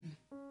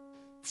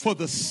for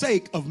the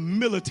sake of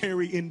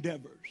military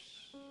endeavors.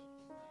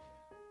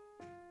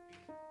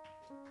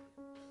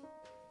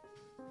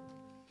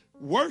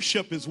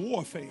 Worship is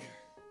warfare.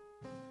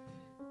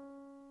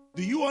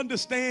 Do you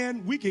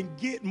understand we can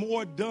get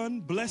more done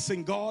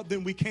blessing God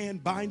than we can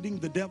binding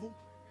the devil?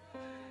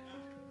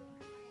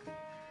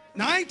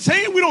 Now, I ain't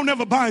saying we don't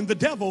never bind the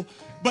devil,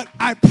 but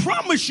I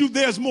promise you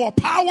there's more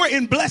power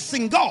in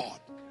blessing God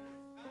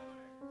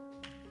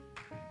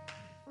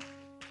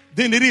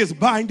than it is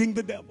binding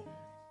the devil.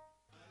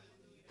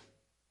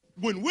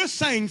 When we're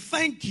saying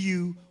thank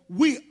you,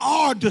 we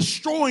are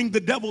destroying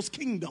the devil's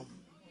kingdom.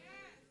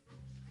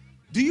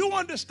 Do you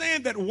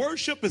understand that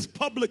worship is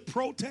public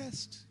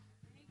protest?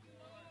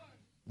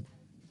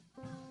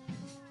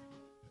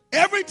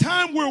 Every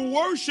time we're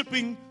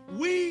worshiping,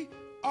 we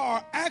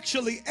are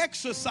actually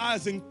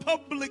exercising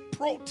public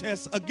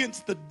protest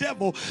against the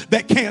devil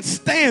that can't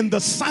stand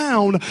the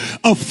sound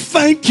of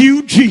thank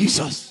you,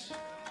 Jesus.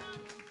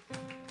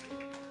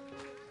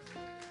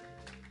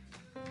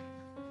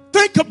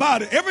 Think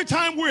about it. Every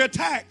time we're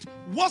attacked,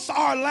 what's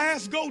our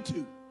last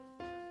go-to?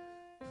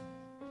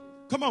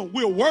 Come on,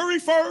 we'll worry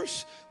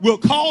first. We'll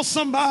call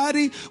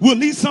somebody. We'll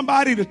need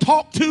somebody to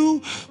talk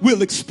to.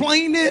 We'll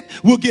explain it.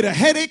 We'll get a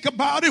headache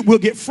about it. We'll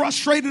get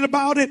frustrated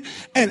about it.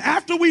 And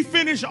after we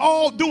finish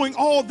doing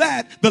all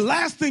that, the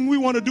last thing we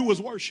want to do is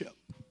worship.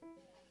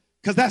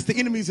 Because that's the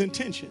enemy's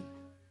intention.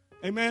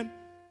 Amen.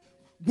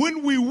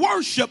 When we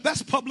worship,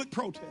 that's public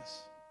protest.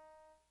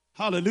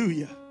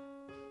 Hallelujah.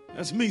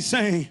 That's me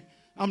saying,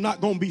 I'm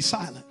not going to be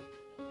silent.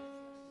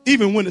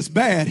 Even when it's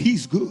bad,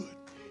 he's good.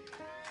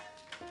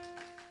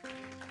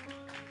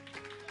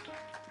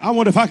 I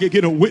wonder if I could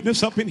get a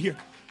witness up in here.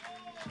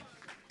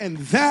 And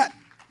that,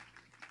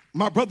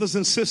 my brothers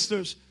and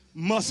sisters,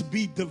 must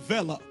be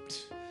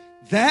developed.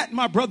 That,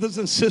 my brothers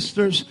and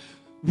sisters,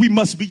 we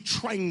must be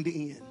trained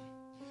in.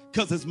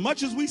 Because as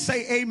much as we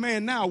say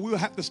amen now, we'll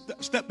have to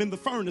step in the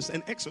furnace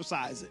and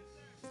exercise it.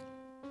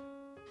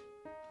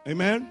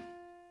 Amen.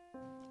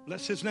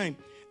 Bless his name.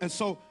 And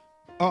so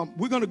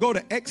we're going to go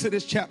to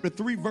Exodus chapter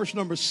 3, verse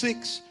number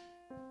 6.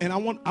 And I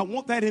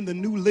want that in the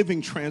New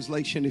Living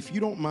Translation, if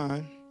you don't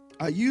mind.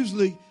 I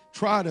usually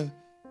try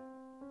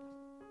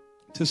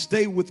to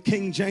stay with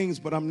King James,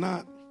 but I'm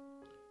not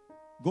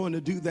going to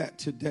do that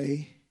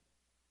today.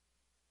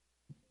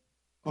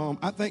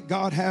 I thank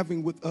God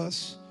having with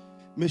us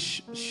Miss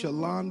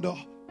Shalonda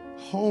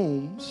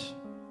Holmes.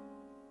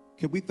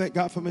 Can we thank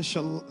God for Miss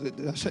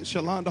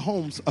Shalonda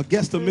Holmes, a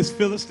guest of Miss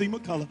Philistine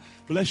McCullough.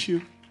 Bless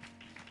you.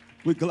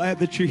 We're glad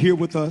that you're here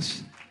with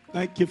us.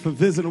 Thank you for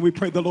visiting. We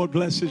pray the Lord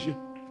blesses you.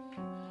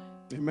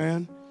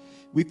 Amen.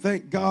 We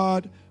thank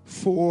God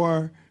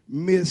for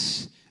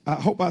Miss, I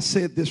hope I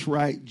said this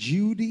right,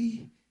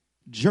 Judy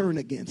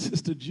Jernigan.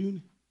 Sister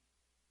Judy.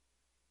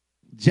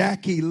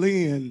 Jackie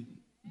Lynn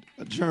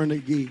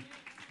Jernigan.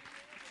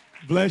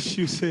 Bless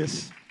you,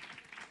 sis.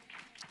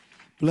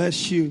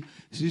 Bless you.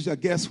 She's a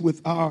guest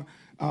with our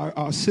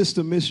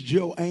sister, Miss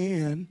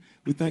Joanne.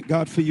 We thank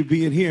God for you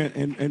being here.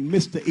 And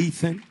Mr.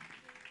 Ethan.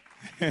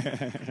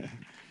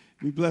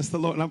 We bless the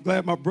Lord. And I'm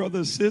glad my brother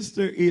and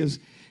sister is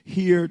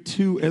here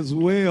too as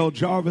well.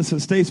 Jarvis and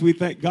Stacy, we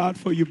thank God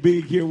for you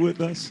being here with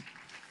us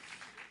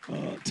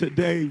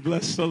today.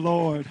 Bless the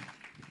Lord.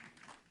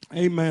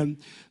 Amen.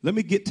 Let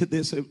me get to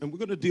this, and we're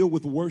going to deal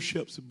with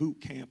worship's boot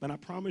camp. And I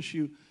promise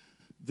you,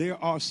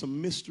 there are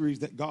some mysteries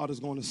that God is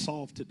going to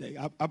solve today.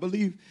 I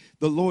believe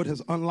the Lord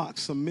has unlocked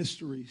some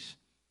mysteries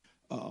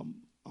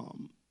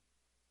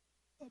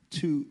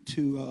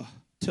to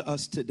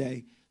us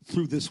today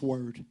through this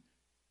word.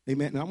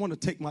 Amen. And I want to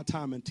take my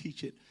time and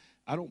teach it.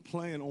 I don't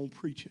plan on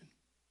preaching.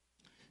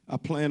 I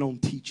plan on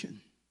teaching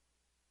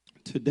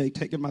today,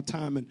 taking my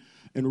time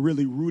and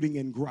really rooting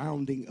and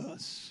grounding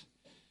us.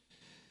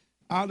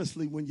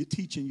 Honestly, when you're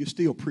teaching, you're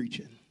still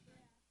preaching.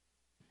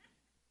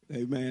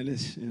 Amen.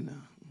 It's,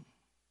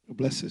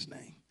 bless his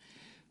name.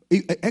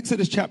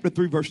 Exodus chapter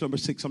 3, verse number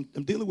 6.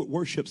 I'm dealing with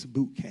worship's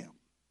boot camp.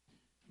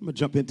 I'm going to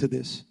jump into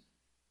this.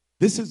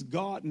 This is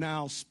God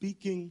now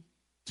speaking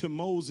to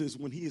Moses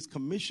when he is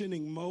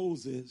commissioning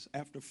Moses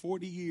after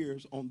 40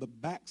 years on the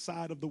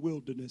backside of the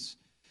wilderness.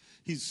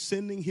 He's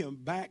sending him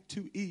back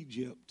to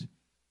Egypt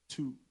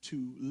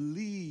to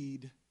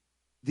lead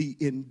the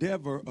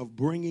endeavor of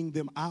bringing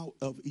them out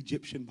of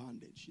Egyptian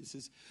bondage. This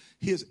is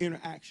his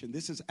interaction.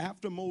 This is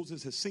after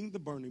Moses has seen the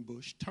burning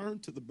bush,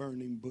 turned to the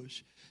burning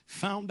bush,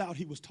 found out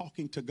he was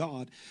talking to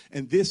God.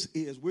 And this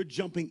is, we're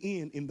jumping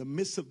in the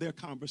midst of their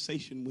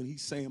conversation when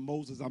he's saying,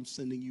 Moses, I'm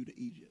sending you to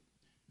Egypt.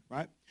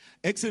 Right?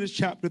 Exodus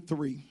chapter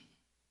 3,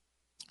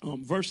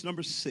 verse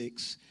number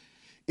 6,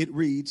 it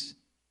reads,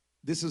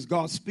 this is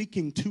God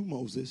speaking to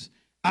Moses.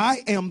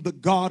 I am the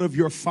God of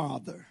your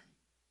father,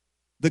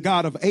 the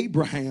God of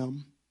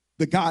Abraham,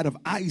 the God of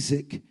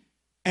Isaac,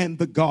 and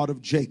the God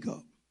of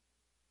Jacob.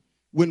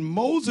 When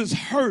Moses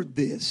heard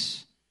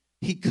this,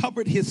 he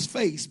covered his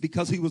face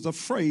because he was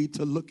afraid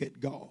to look at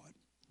God.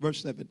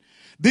 Verse 7.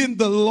 Then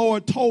the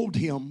Lord told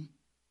him,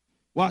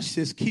 watch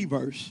this key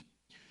verse,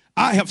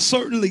 I have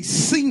certainly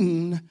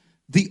seen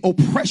the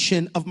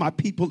oppression of my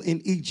people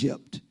in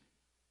Egypt,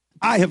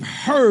 I have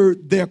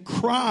heard their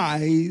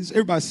cries,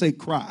 everybody say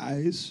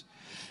cries,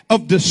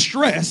 of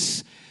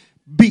distress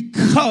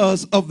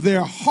because of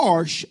their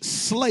harsh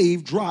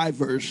slave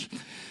drivers.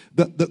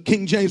 The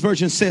King James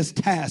Version says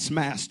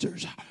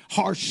taskmasters,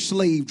 harsh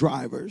slave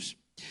drivers.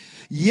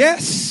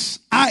 Yes,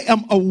 I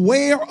am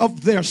aware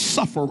of their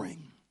suffering.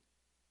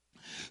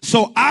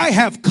 So I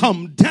have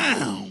come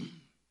down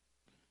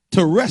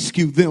to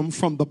rescue them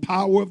from the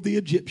power of the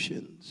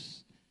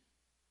Egyptians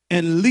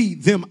and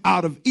lead them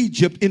out of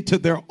Egypt into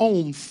their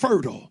own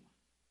fertile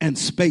and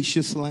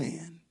spacious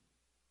land.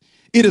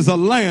 It is a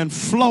land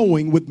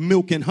flowing with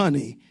milk and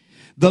honey,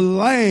 the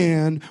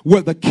land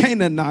where the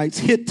Canaanites,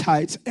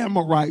 Hittites,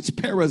 Amorites,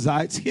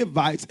 Perizzites,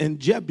 Hivites, and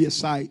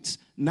Jebusites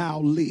now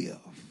live.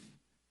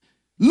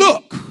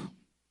 Look,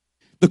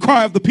 the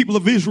cry of the people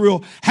of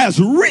Israel has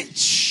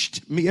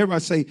reached me.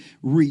 Everybody say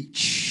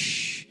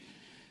reach.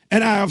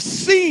 And I have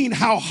seen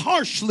how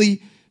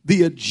harshly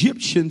the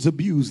Egyptians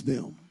abuse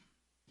them.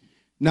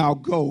 Now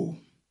go,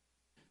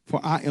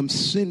 for I am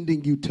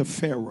sending you to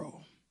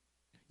Pharaoh.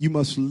 You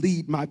must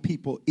lead my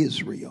people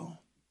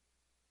Israel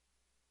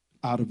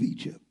out of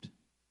Egypt.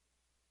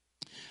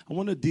 I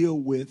want to deal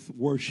with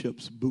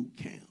worship's boot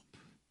camp.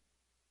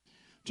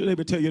 Your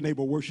neighbor, tell your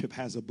neighbor, worship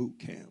has a boot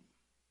camp.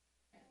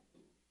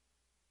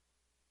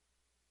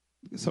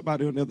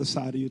 Somebody on the other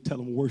side of you, tell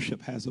them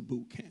worship has a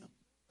boot camp.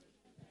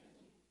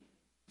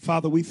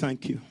 Father, we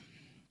thank you.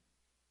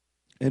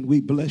 And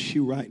we bless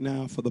you right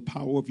now for the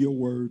power of your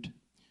word.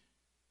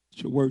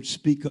 Let your word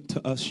speak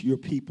to us, your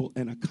people,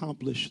 and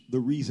accomplish the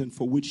reason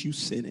for which you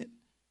sent it.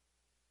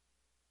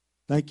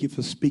 Thank you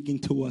for speaking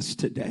to us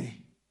today.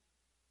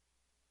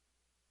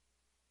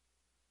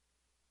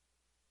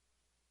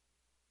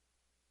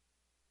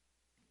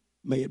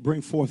 May it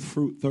bring forth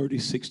fruit 30,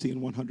 60,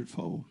 and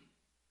 100-fold.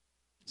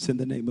 It's in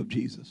the name of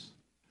Jesus.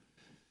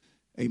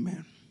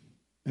 Amen.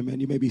 Amen.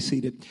 You may be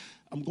seated.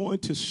 I'm going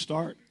to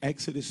start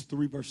Exodus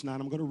 3, verse 9.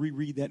 I'm going to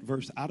reread that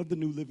verse out of the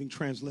New Living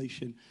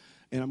Translation,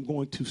 and I'm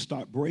going to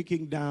start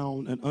breaking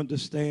down an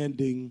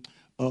understanding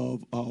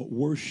of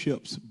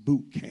worship's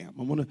boot camp.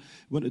 I'm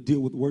going to deal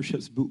with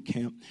worship's boot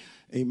camp.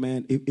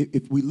 Amen.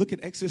 If we look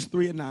at Exodus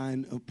 3 and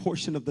 9, a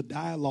portion of the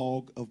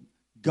dialogue of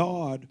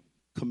God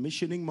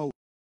commissioning Moses,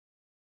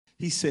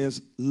 he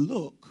says,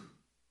 look,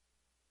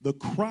 the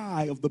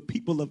cry of the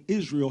people of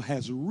Israel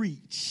has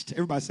reached.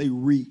 Everybody say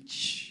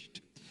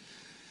reached.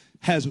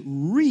 Has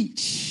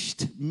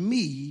reached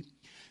me,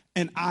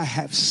 and I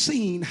have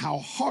seen how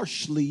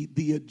harshly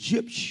the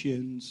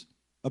Egyptians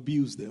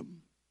abuse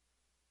them.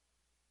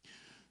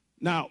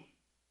 Now,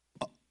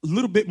 a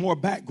little bit more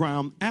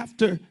background.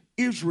 After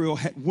Israel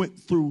had went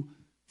through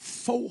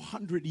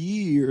 400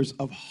 years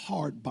of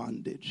hard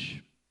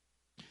bondage,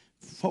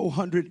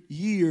 400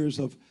 years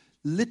of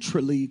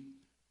literally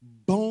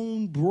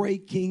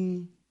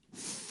bone-breaking,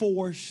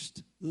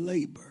 forced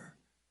labor,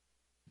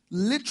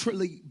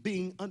 literally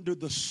being under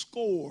the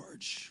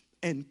scourge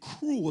and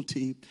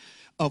cruelty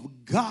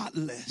of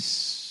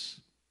godless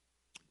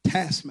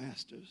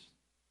taskmasters,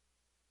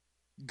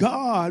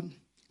 God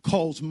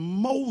calls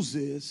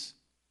Moses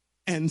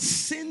and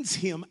sends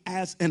him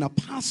as an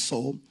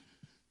apostle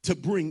to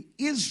bring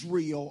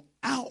Israel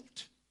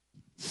out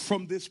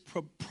from this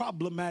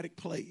problematic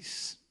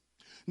place.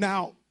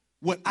 Now,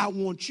 what I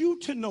want you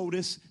to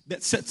notice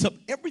that sets up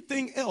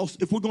everything else,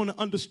 if we're going to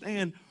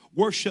understand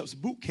worship's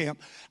boot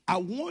camp, I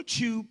want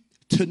you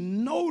to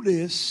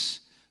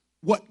notice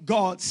what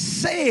God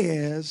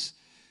says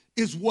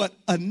is what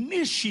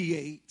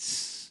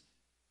initiates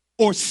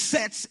or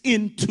sets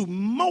into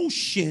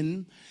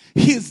motion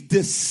his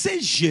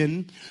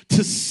decision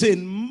to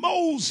send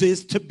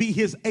Moses to be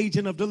his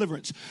agent of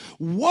deliverance.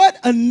 What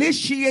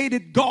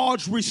initiated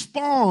God's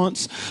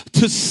response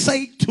to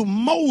say to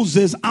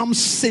Moses, I'm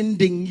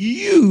sending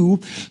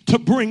you to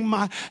bring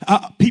my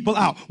people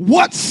out?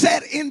 What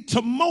set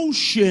into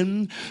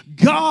motion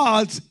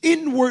God's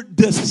inward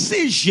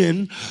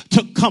decision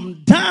to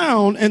come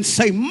down and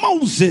say,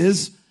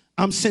 Moses,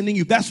 I'm sending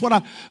you? That's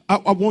what I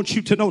want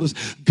you to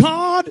notice.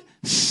 God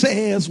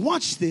says,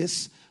 watch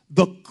this,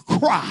 the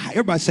cry.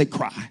 Everybody say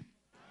cry.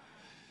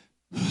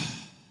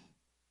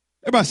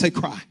 Everybody say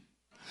cry.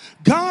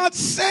 God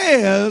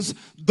says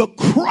the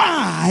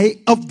cry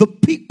of the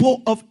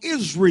people of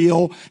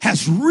Israel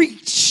has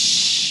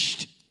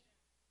reached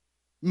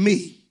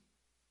me.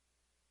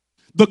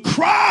 The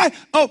cry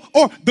of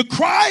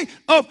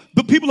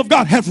the people of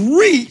God have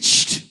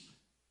reached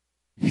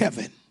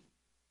heaven.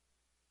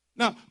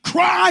 Now,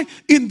 cry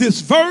in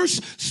this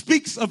verse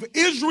speaks of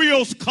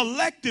Israel's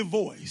collective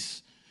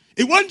voice.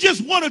 It wasn't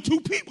just one or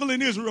two people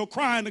in Israel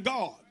crying to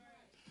God.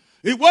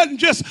 It wasn't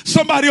just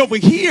somebody over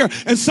here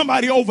and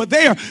somebody over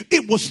there.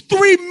 It was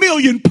 3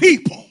 million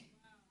people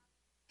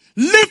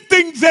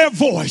lifting their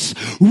voice,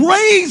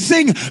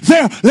 raising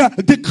their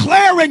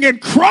declaring and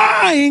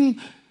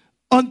crying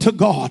unto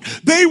God.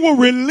 They were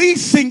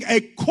releasing a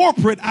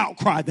corporate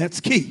outcry. That's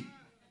key.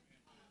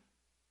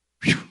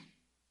 Whew.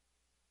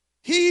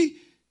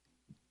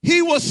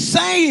 He was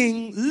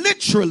saying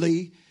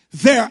literally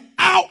their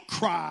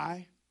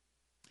outcry,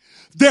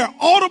 Their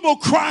audible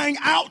crying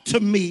out to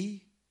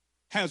me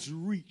has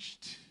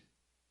reached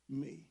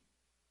me.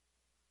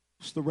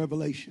 What's the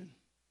revelation?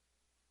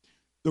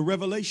 The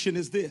revelation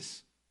is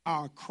this: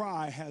 our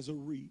cry has a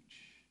reach.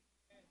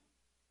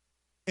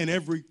 And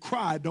every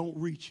cry don't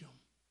reach him.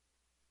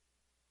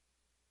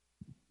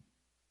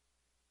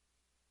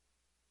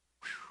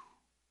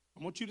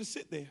 I want you to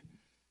sit there.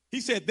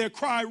 He said, their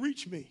cry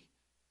reached me.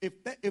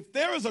 If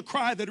there is a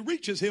cry that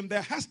reaches him,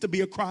 there has to be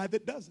a cry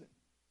that doesn't.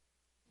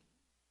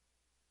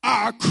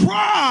 Our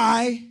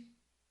cry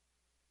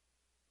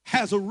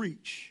has a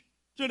reach.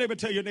 Your neighbor,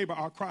 tell your neighbor,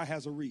 our cry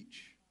has a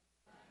reach.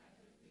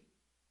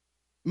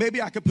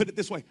 Maybe I could put it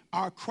this way: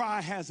 our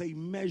cry has a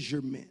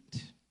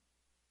measurement.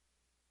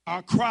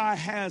 Our cry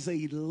has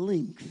a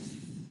length.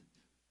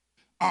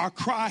 Our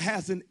cry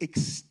has an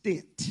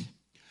extent.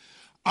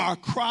 Our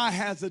cry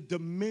has a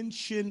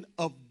dimension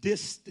of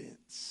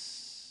distance.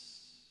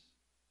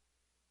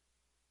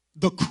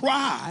 The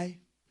cry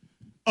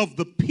of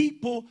the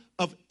people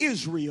of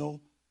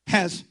Israel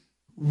has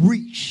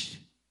reached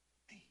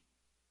me.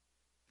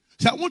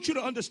 So I want you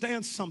to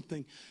understand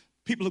something,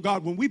 people of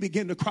God. When we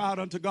begin to cry out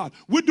unto God,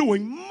 we're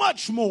doing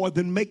much more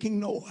than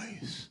making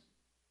noise.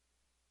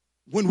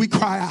 When we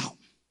cry out,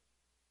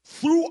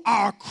 through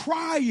our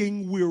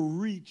crying, we're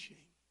reaching.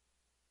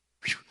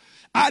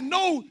 I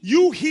know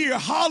you hear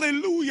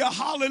hallelujah,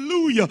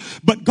 hallelujah,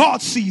 but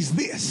God sees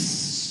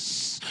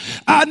this.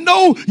 I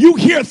know you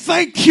hear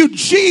thank you,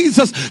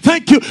 Jesus,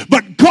 thank you,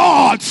 but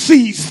God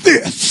sees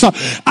this.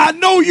 I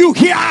know you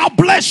hear I'll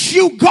bless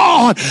you,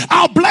 God,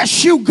 I'll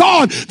bless you,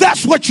 God.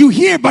 That's what you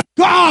hear, but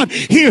God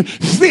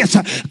hears this.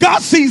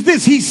 God sees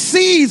this. He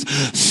sees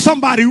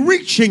somebody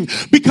reaching,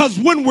 because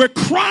when we're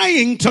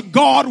crying to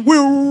God,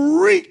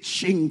 we're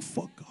reaching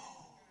for God.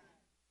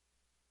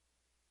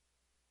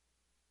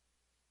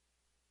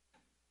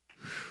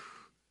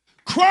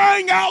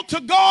 Crying out to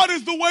God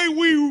is the way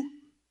we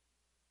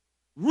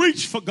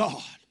reach for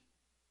God.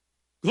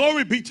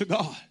 Glory be to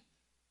God.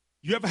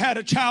 You ever had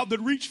a child that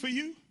reached for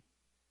you?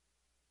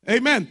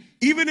 Amen.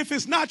 Even if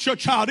it's not your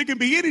child, it can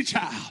be any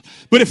child.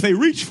 But if they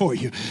reach for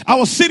you. I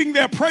was sitting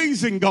there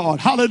praising God.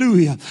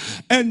 Hallelujah.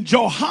 And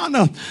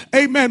Johanna,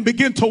 amen,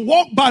 began to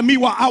walk by me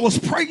while I was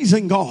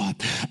praising God.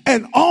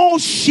 And all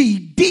she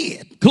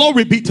did,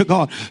 glory be to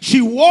God,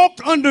 she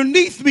walked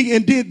underneath me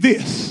and did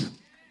this.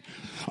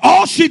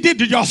 All she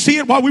did y'all see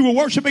it while we were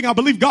worshiping? I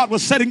believe God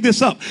was setting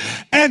this up.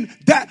 And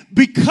that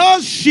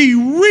because she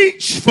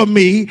reached for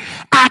me,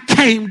 I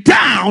came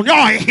down.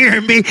 Y'all ain't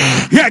hearing me.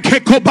 I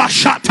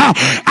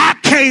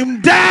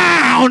came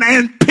down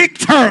and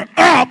picked her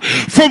up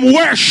from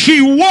where she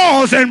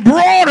was and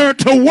brought her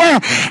to where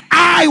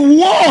I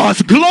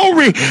was.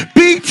 Glory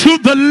be to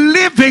the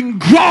living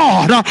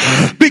God.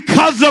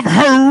 Because of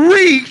her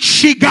reach,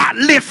 she got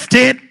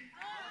lifted.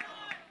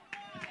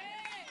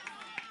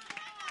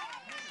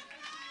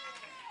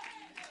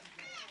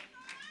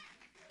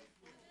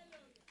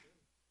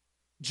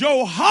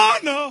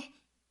 Johanna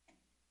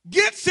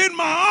gets in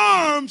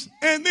my arms,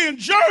 and then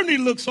Journey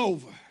looks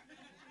over.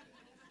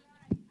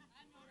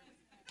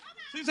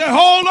 She said,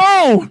 hold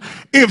on.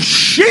 If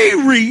she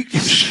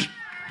reached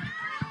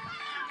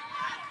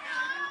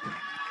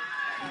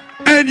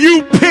and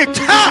you picked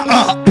her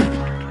up,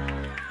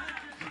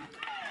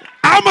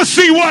 I'm going to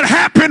see what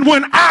happened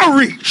when I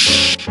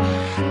reach.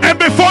 And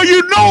before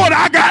you know it,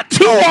 I got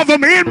two of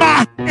them in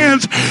my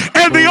hands.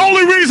 And the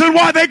only reason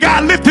why they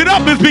got lifted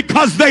up is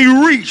because they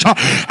reach.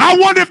 I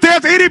wonder if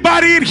there's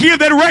anybody in here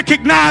that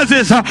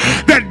recognizes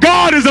that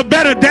God is a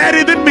better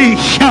daddy than me.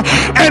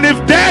 And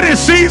if daddy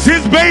sees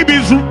his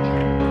babies.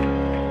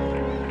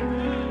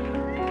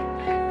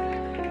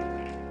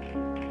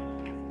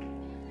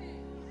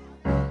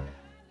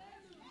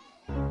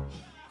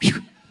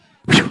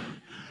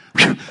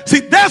 See,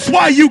 that's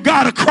why you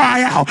got to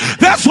cry out.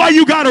 That's why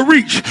you got to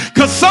reach.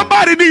 Because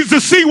somebody needs to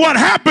see what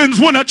happens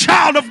when a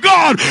child of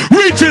God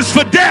reaches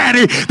for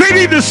daddy. They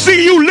need to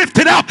see you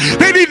lifted up.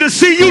 They need to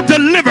see you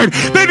delivered.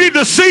 They need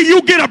to see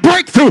you get a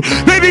breakthrough.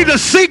 They need to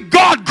see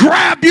God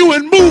grab you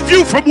and move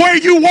you from where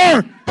you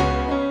were.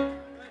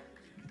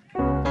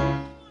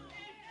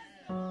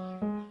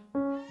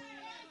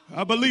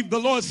 I believe the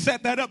Lord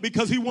set that up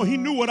because he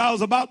knew what I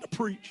was about to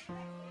preach.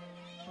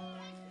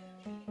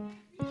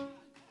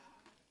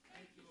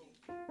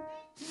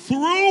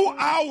 Through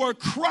our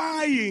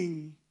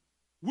crying,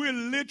 we're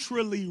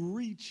literally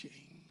reaching.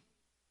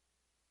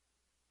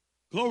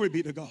 Glory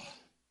be to God.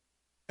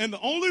 And the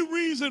only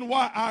reason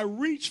why I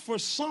reach for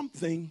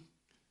something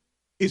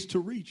is to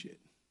reach it.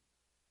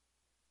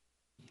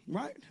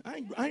 Right?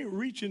 I ain't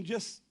reaching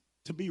just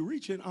to be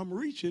reaching. I'm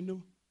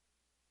reaching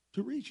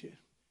to reach it.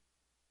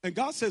 And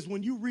God says,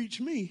 when you reach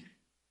me,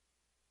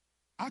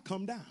 I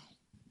come down.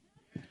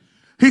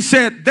 He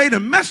said, they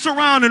done messed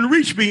around and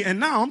reached me, and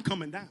now I'm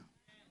coming down.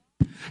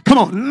 Come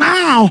on,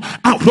 now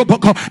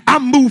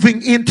I'm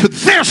moving into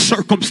their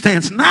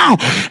circumstance. Now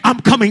I'm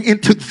coming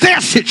into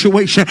their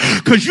situation,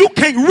 because you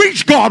can't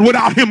reach God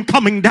without him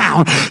coming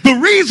down. The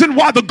reason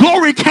why the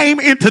glory came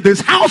into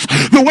this house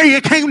the way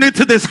it came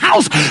into this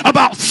house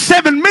about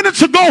 7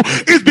 minutes ago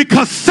is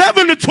because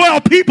 7 to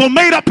 12 people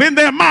made up in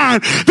their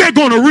mind they're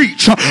going to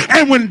reach.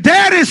 And when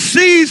daddy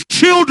sees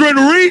children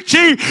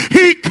reaching,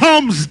 he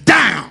comes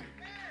down.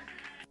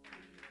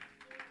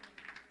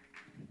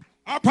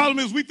 Our problem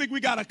is we think we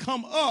got to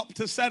come up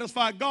to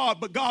satisfy God,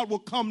 but God will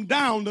come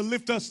down to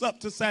lift us up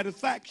to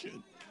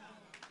satisfaction.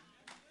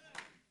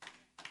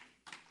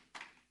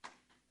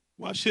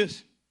 Watch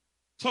this.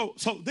 So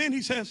then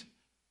he says,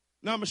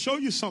 now I'm going to show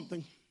you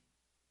something.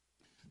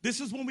 This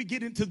is when we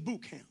get into the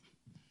boot camp.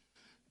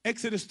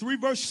 Exodus 3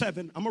 verse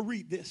 7, I'm going to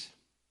read this.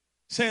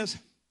 It says,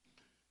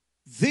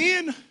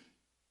 then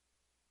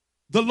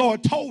the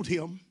Lord told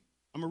him,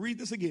 I'm going to read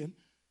this again.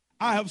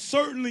 I have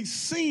certainly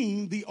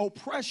seen the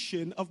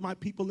oppression of my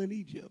people in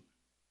Egypt.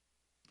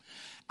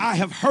 I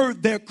have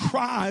heard their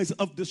cries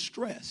of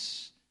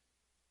distress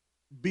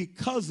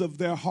because of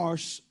their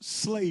harsh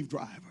slave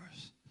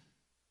drivers.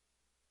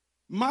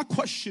 My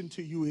question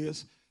to you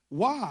is,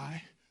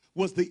 why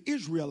was the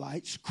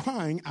Israelites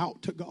crying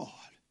out to God?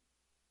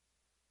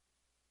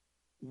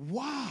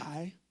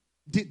 Why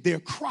did their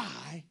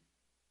cry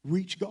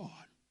reach God?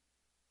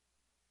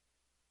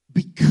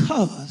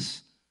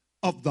 Because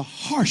of the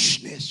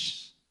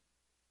harshness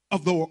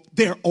of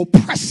their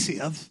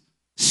oppressive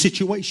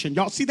situation.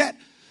 Y'all see that?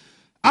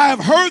 I have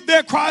heard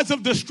their cries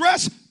of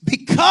distress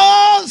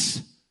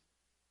because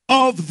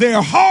of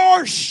their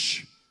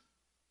harsh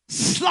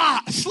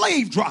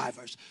slave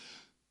drivers.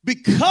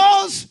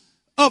 Because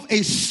of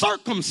a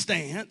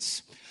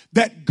circumstance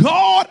that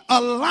God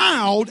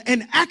allowed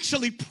and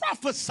actually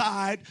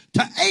prophesied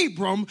to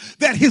Abram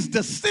that his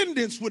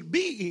descendants would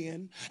be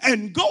in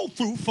and go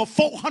through for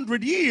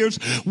 400 years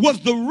was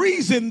the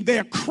reason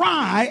their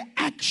cry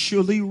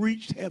actually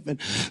reached heaven.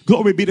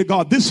 Glory be to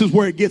God. This is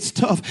where it gets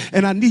tough,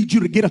 and I need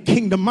you to get a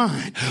kingdom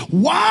mind.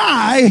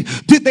 Why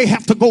did they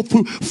have to go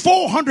through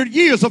 400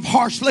 years of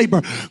harsh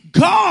labor?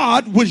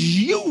 God was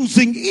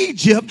using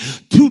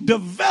Egypt to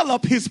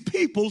develop his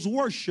people's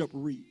worship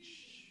reach.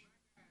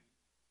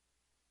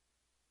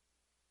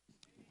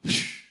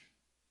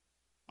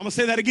 I'm going to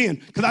say that again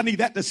because I need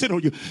that to sit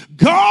on you.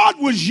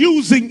 God was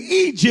using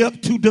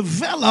Egypt to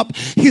develop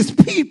his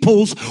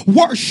people's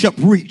worship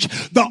reach.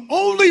 The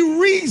only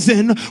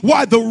reason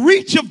why the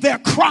reach of their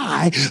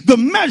cry, the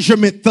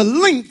measurement, the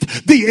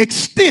length, the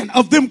extent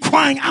of them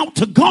crying out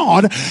to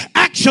God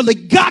actually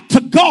got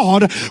to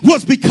God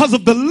was because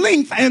of the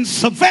length and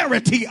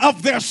severity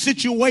of their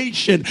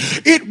situation.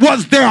 It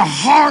was their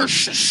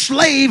harsh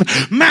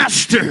slave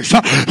masters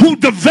who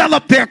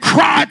developed their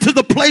cry to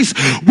the place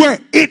where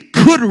it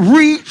could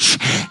reach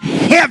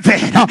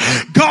heaven.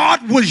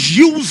 God was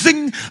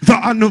using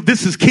I know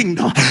this is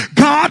kingdom.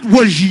 God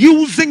was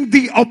using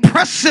the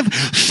oppressive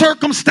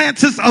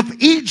circumstances of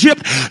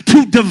Egypt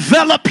to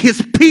develop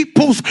his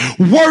people's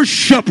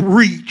worship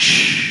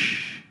reach.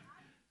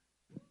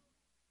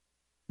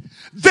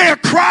 Their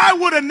cry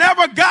would have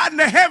never gotten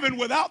to heaven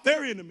without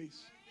their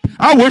enemies.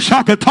 I wish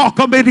I could talk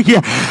them in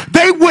here.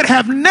 They would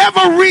have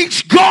never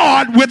reached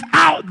God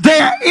without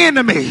their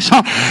enemies.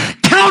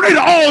 Count it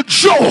all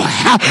joy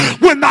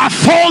when I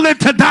fall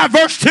into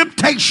diverse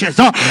temptations,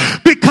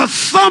 because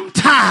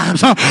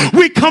sometimes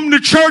we come to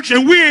church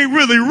and we ain't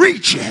really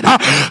reaching.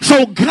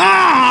 So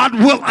God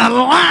will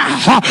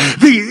allow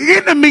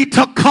the enemy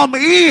to come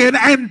in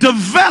and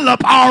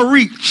develop our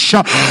reach.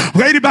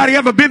 Anybody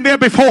ever been there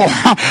before?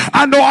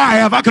 I know I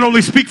have. I can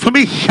only speak for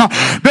me.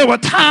 There were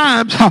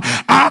times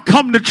I'll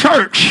come to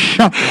church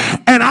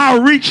and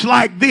I'll reach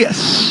like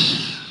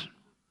this.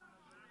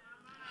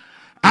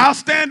 I'll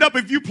stand up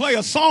if you play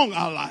a song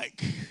I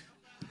like.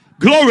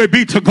 Glory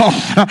be to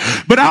God.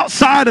 But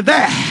outside of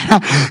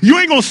that, you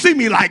ain't gonna see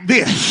me like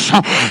this.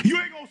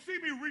 You ain't gonna see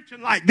me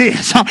reaching like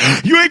this.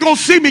 You ain't gonna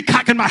see me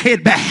cocking my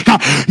head back.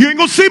 You ain't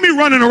gonna see me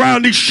running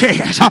around these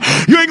chairs.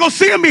 You ain't gonna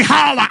see me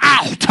holler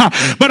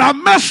out. But I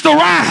messed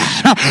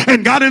around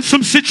and got in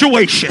some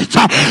situations.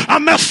 I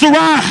messed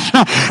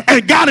around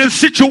and got in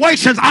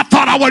situations I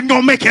thought I wasn't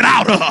gonna make it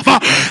out of.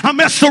 I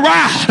messed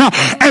around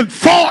and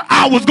thought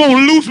I was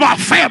gonna lose my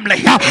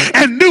family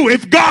and knew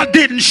if God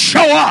didn't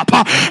show up,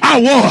 I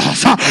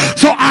was.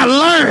 So I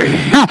learned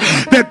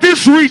that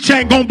this reach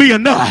ain't gonna be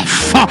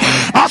enough.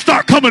 I'll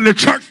start coming to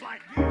church like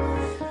this.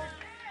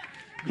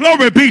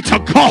 Glory be to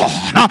God.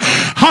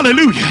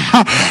 Hallelujah.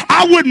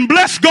 I wouldn't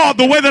bless God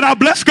the way that I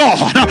bless God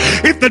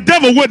if the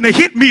devil wouldn't have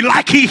hit me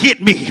like he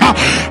hit me.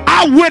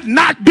 I would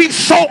not be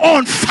so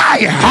on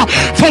fire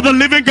for the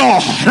living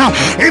God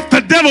if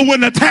the devil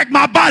wouldn't attack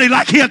my body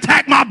like he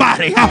attacked my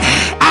body.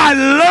 I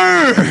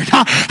learned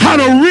how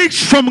to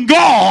reach from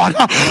God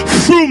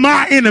through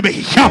my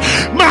enemy.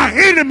 My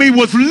enemy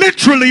was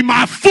literally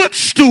my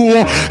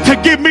footstool to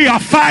give me a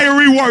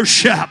fiery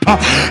worship.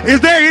 Is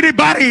there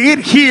anybody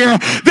in here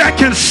that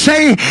can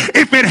say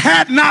if it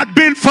had not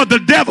been for the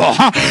devil,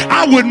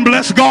 I wouldn't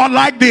bless God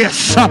like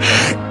this?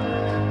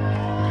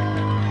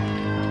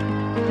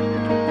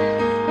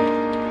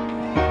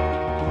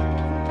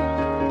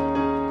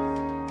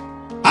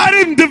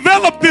 didn't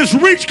develop this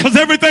reach because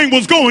everything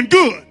was going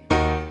good.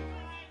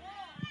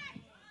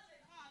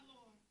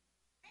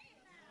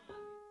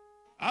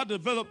 I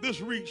developed this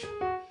reach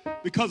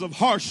because of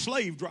harsh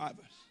slave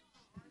drivers.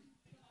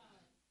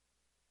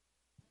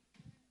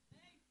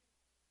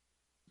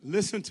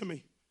 Listen to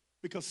me,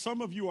 because some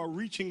of you are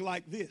reaching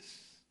like this.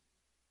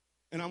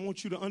 And I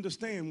want you to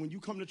understand, when you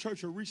come to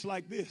church and reach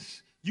like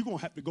this, you're going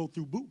to have to go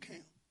through boot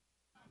camp.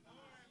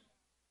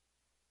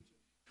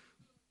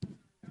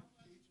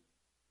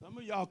 Some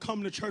of y'all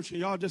come to church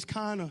and y'all just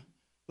kind of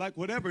like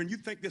whatever, and you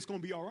think that's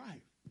going to be all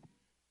right.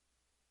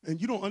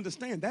 And you don't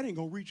understand, that ain't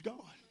going to reach God.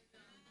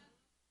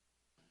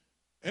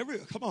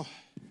 Come on.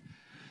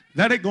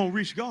 That ain't going to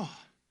reach God.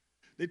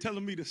 They're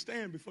telling me to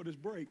stand before this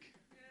break.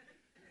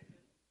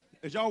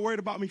 Is y'all worried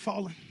about me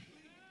falling?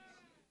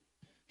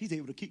 He's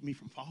able to keep me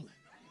from falling.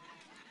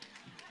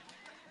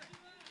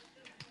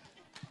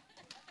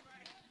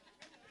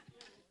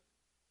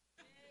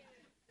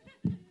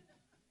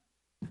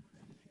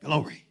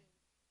 Glory.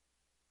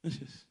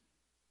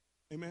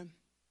 Amen.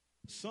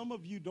 Some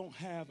of you don't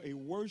have a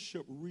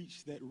worship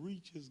reach that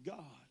reaches God.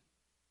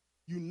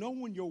 You know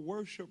when your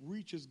worship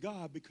reaches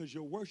God because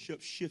your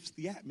worship shifts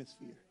the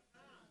atmosphere.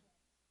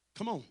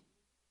 Come on.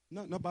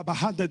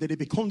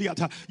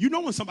 You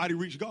know when somebody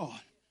reaches God,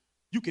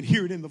 you can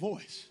hear it in the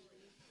voice.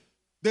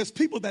 There's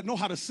people that know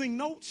how to sing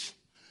notes,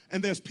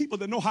 and there's people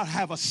that know how to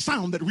have a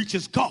sound that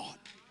reaches God.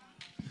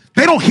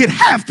 They don't hit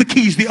half the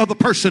keys the other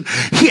person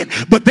hit,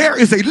 but there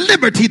is a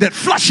liberty that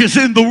flushes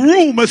in the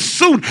room as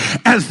soon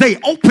as they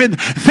open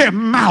their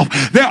mouth.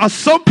 There are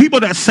some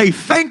people that say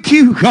thank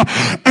you,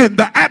 and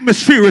the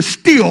atmosphere is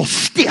still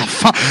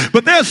stiff.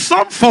 But there's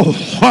some folk,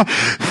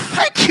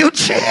 thank you,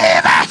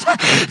 Jesus.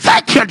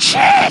 Thank you,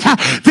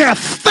 Jesus. Their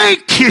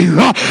thank you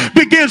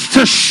begins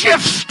to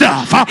shift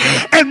stuff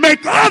and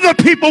make other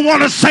people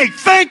want to say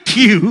thank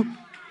you.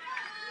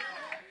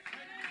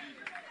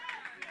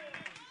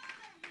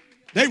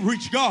 They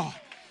reach God.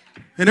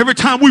 And every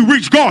time we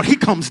reach God, he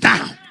comes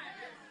down.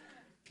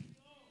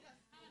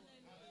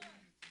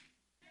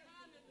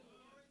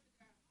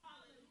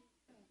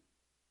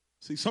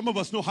 See, some of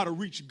us know how to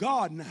reach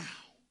God now.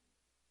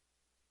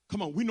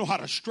 Come on, we know how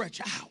to stretch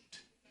out.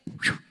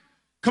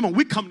 Come on,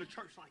 we come to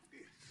church like this.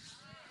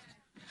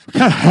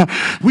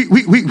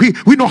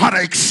 We know how to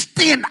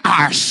extend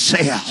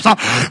ourselves.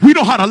 We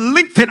know how to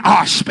lengthen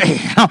our span.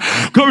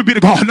 Glory be to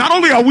God. Not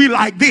only are we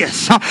like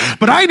this,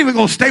 but I ain't even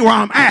going to stay where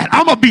I'm at.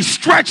 I'm going to be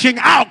stretching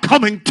out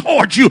coming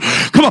towards you.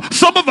 Come on.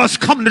 Some of us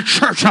come to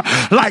church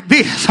like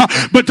this,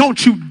 but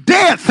don't you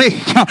dare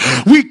think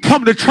we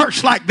come to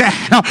church like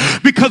that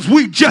because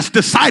we just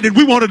decided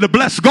we wanted to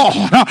bless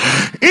God.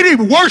 Any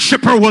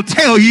worshiper will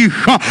tell you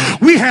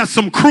we have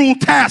some cruel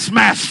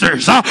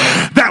taskmasters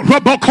that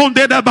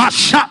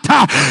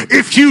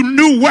if you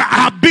knew where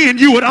I've been,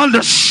 you would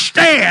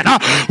understand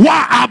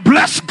why I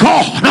bless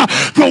God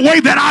the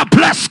way that I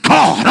bless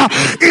God.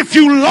 If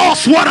you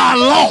lost what I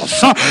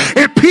lost,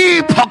 if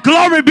people,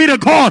 glory be to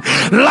God,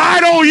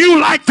 lied on you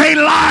like they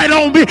lied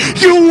on me,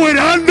 you would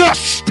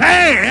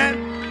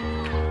understand.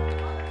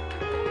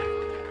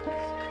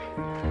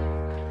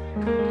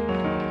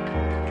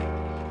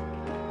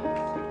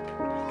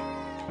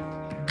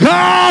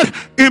 God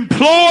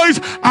employs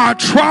our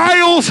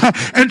trials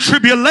and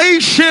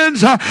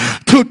tribulations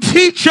to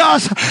teach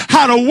us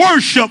how to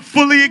worship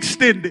fully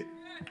extended.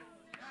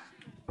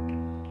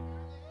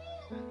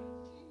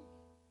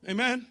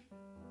 Amen.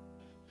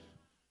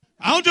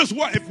 I don't just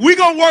if we're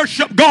going to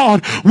worship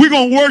God, we're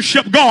going to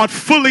worship God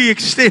fully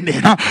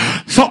extended.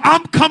 So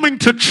I'm coming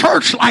to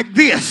church like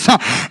this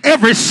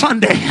every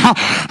Sunday.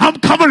 I'm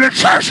coming to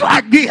church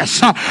like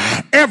this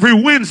every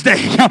Wednesday.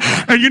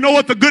 And you know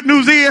what the good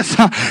news is?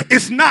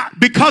 It's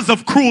not because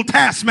of cruel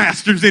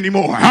taskmasters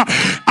anymore.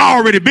 I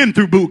already been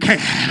through boot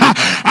camp.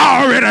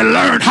 I already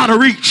learned how to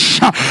reach.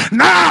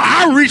 Now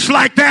I reach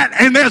like that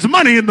and there's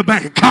money in the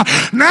bank.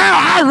 Now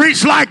I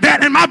reach like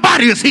that and my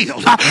body is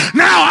healed. Now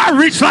I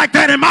reach like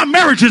that and my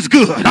marriage is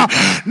good. Now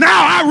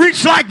I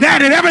reach like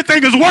that and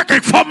everything is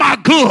working for my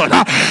good.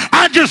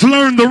 I just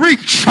learned the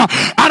reach.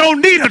 I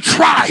don't need a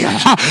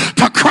trial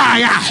to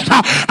cry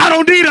out. I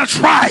don't need a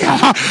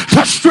trial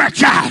to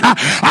stretch out.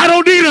 I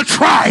don't need a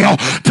trial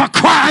to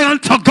cry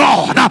unto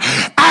God.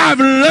 I've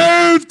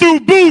learned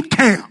through boot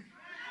camp.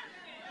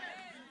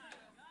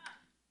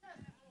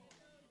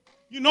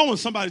 You know when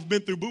somebody's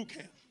been through boot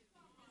camp.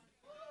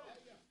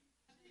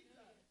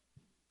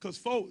 Because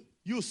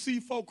you'll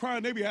see folk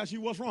crying, they be asking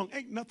you what's wrong.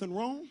 Ain't nothing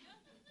wrong.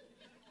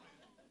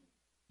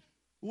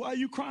 Why are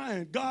you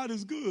crying? God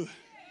is good.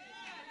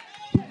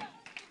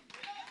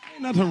 Ain't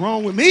nothing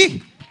wrong with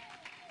me.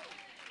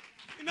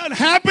 Ain't nothing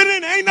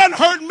happening. Ain't nothing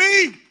hurting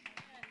me.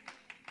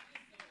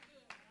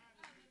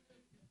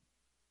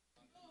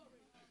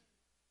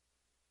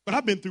 But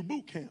I've been through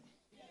boot camp.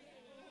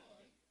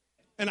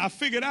 And I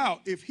figured out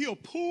if he'll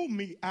pull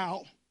me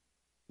out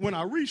when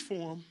I reach for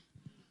him,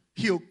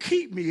 he'll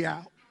keep me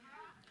out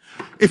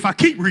if I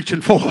keep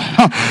reaching for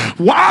it?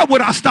 Why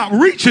would I stop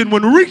reaching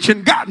when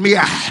reaching got me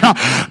out?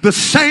 The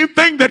same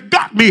thing that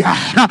got me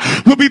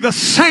out will be the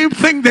same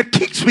thing that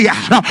keeps me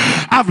out.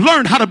 I've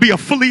learned how to be a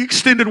fully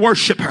extended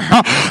worshiper.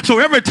 So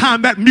every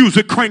time that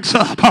music cranks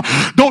up,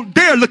 don't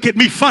dare look at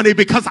me funny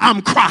because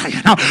I'm crying.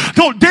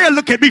 Don't dare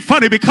look at me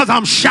funny because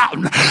I'm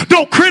shouting.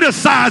 Don't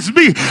criticize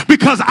me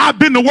because I've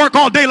been to work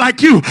all day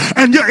like you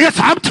and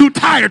I'm too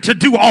tired to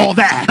do all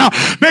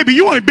that. Baby,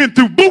 you ain't been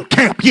through boot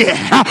camp yet.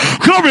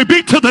 Glory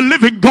be to the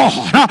living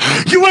God.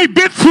 You ain't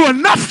been through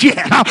enough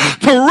yet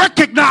to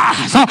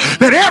recognize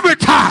that every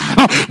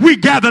time we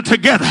gather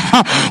together,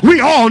 we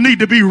all need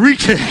to be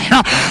reaching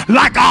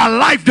like our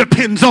life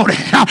depends on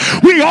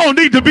it. We all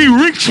need to be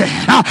reaching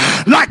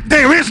like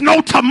there is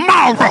no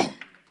tomorrow.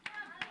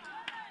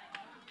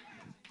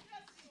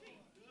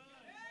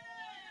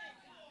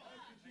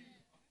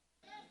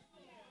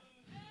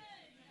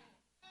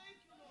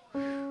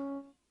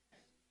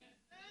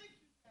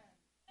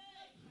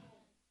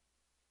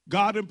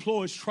 God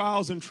employs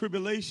trials and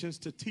tribulations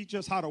to teach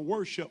us how to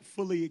worship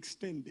fully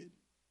extended.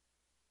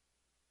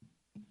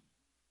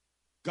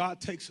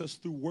 God takes us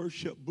through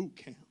worship boot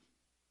camp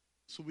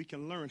so we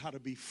can learn how to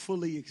be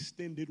fully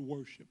extended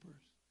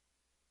worshipers.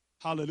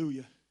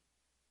 Hallelujah.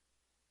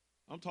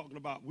 I'm talking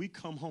about we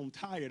come home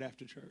tired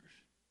after church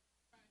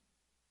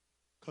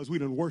because we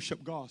done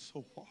worship God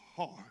so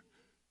hard.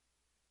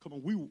 Come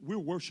on, we're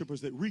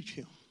worshipers that reach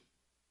him.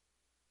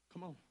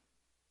 Come on.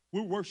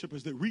 We're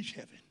worshipers that reach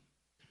heaven.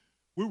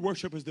 We're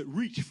worshipers that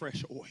reach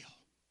fresh oil.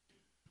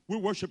 We're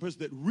worshipers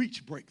that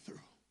reach breakthrough.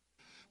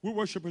 We're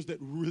worshipers that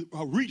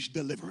reach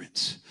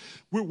deliverance.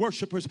 We're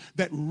worshipers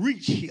that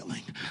reach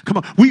healing. Come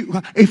on.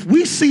 If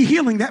we see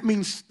healing, that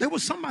means there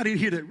was somebody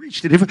here that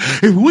reached it.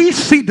 If we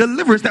see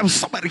deliverance, that was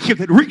somebody here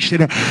that reached it.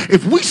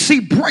 If we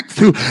see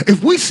breakthrough,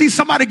 if we see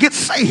somebody get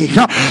saved,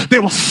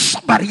 there was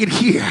somebody in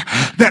here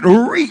that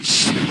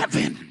reached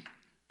heaven.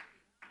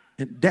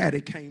 And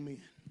daddy came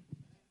in.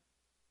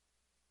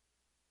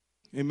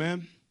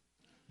 Amen.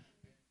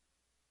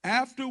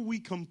 After we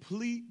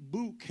complete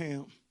boot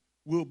camp,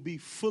 we'll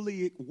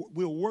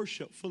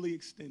worship fully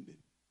extended.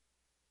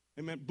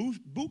 Amen.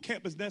 Boot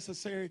camp is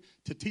necessary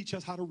to teach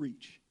us how to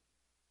reach.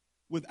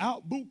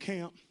 Without boot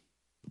camp,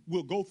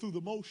 we'll go through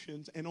the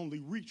motions and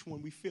only reach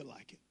when we feel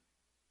like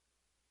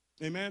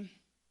it. Amen.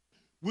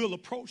 We'll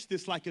approach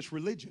this like it's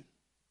religion.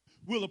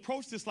 We'll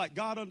approach this like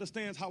God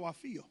understands how I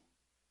feel.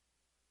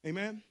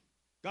 Amen.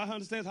 God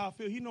understands how I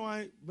feel.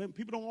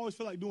 People don't always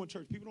feel like doing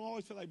church. People don't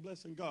always feel like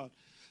blessing God.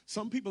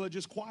 Some people are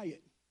just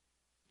quiet.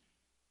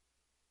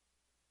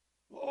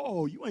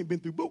 Oh, you ain't been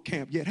through boot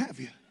camp yet, have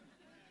you?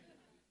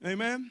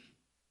 Amen.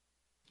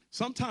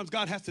 Sometimes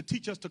God has to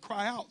teach us to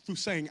cry out through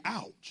saying,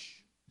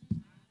 ouch.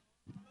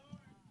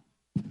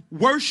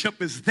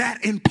 Worship is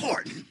that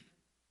important.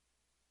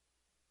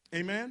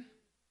 Amen.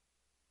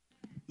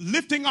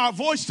 Lifting our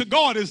voice to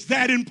God is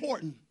that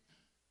important.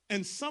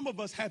 And some of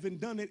us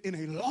haven't done it in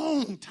a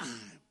long time.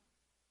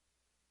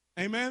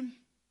 Amen.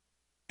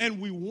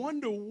 And we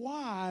wonder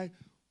why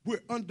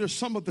we're under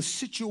some of the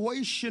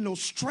situational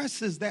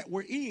stresses that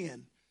we're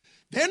in.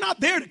 They're not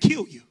there to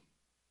kill you.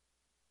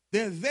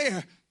 They're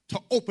there to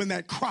open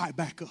that cry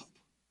back up.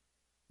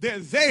 They're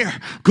there,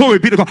 glory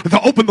be to God,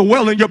 to open the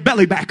well in your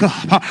belly back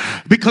up.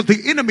 Because the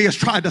enemy has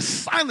tried to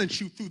silence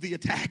you through the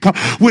attack.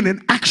 When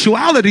in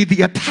actuality,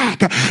 the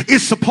attack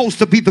is supposed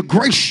to be the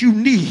grace you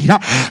need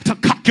to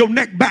cock your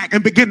neck back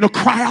and begin to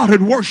cry out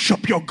and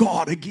worship your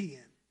God again.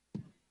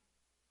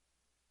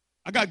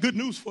 I got good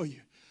news for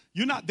you.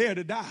 You're not there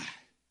to die.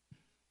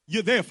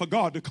 You're there for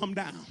God to come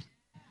down.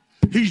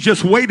 He's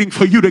just waiting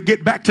for you to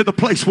get back to the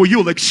place where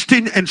you'll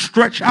extend and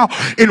stretch out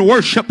in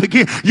worship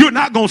again. You're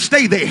not going to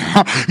stay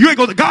there. You ain't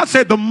going to. God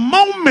said the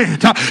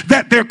moment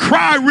that their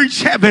cry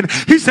reached heaven,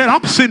 he said,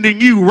 I'm sending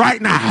you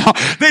right now.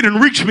 They didn't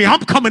reach me.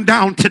 I'm coming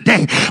down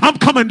today. I'm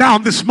coming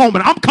down this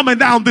moment. I'm coming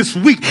down this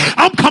week.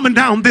 I'm coming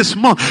down this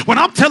month. What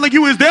I'm telling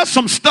you is there's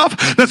some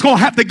stuff that's going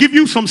to have to give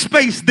you some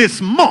space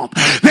this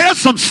month. There's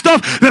some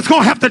stuff that's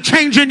going to have to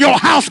change in your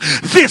house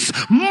this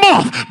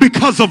month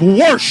because of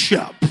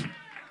worship.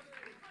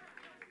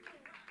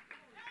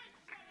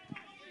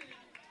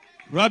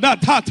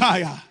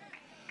 Radatataya.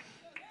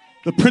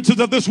 The princes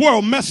of this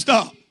world messed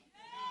up.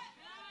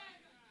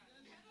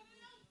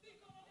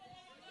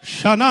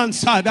 Shanan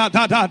sa da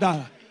da da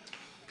da.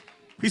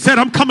 He said,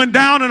 I'm coming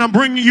down and I'm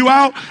bringing you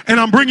out and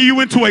I'm bringing you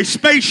into a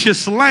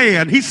spacious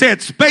land. He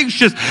said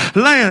spacious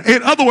land.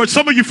 In other words,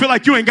 some of you feel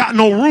like you ain't got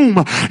no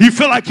room. You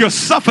feel like you're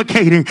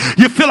suffocating.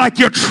 You feel like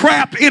you're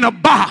trapped in a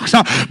box.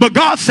 But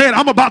God said,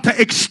 I'm about to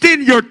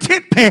extend your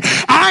tent peg.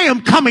 I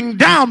am coming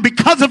down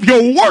because of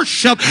your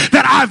worship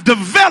that I've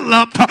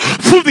developed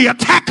through the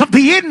attack of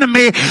the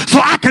enemy so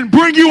I can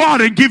bring you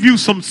out and give you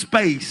some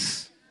space.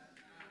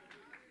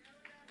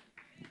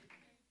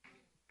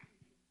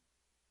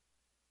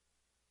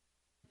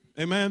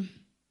 Amen.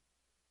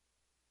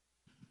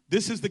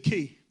 This is the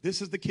key.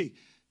 This is the key.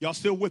 Y'all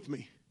still with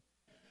me?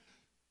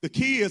 The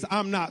key is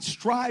I'm not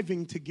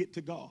striving to get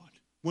to God.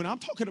 When I'm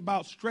talking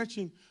about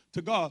stretching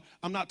to God,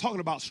 I'm not talking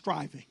about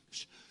striving.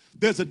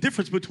 There's a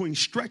difference between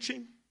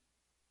stretching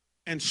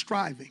and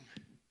striving.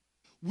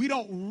 We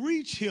don't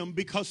reach him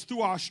because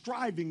through our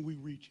striving we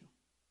reach him.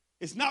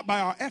 It's not by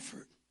our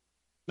effort.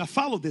 Now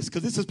follow this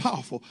because this is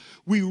powerful.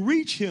 We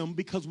reach him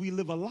because we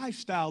live a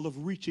lifestyle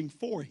of reaching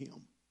for him.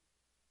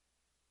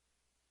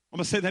 I'm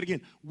going to say that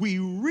again. We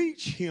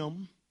reach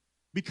him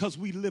because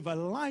we live a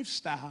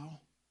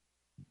lifestyle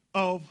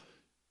of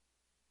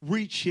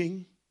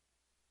reaching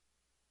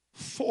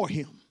for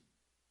him.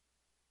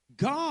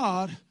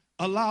 God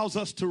allows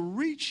us to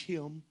reach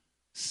him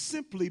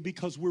simply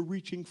because we're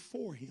reaching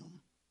for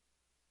him.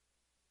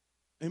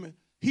 Amen.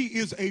 He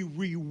is a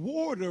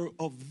rewarder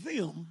of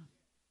them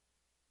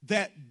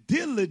that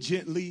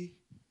diligently,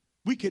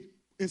 we could,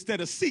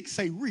 instead of seek,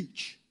 say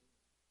reach.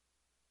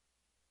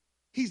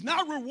 He's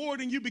not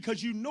rewarding you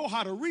because you know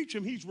how to reach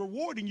him. He's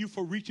rewarding you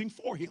for reaching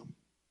for him.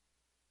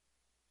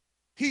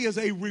 He is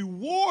a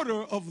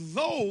rewarder of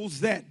those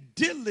that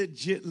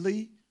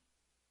diligently.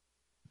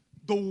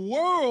 The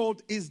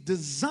world is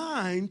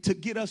designed to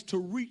get us to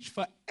reach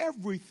for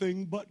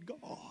everything but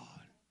God.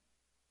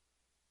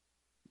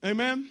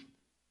 Amen?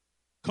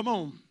 Come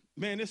on.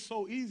 Man, it's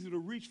so easy to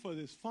reach for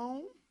this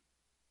phone.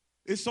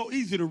 It's so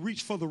easy to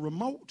reach for the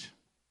remote.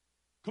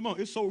 Come on,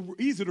 it's so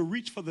easy to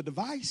reach for the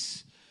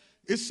device.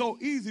 It's so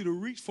easy to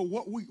reach for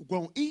what we're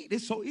going to eat.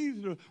 It's so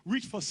easy to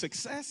reach for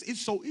success. It's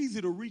so easy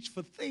to reach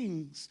for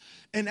things.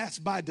 And that's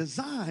by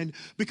design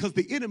because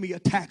the enemy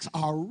attacks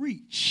our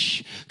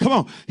reach. Come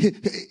on.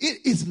 It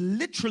is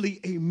literally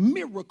a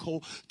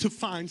miracle to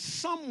find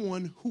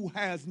someone who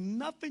has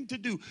nothing to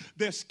do.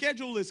 Their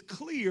schedule is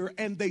clear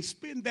and they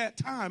spend that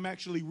time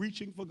actually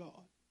reaching for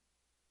God.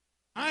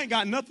 I ain't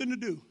got nothing to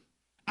do.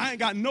 I ain't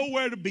got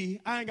nowhere to be.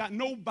 I ain't got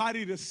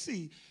nobody to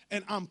see.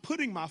 And I'm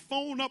putting my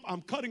phone up.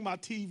 I'm cutting my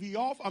TV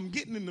off. I'm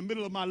getting in the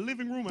middle of my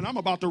living room and I'm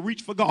about to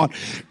reach for God.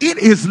 It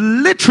is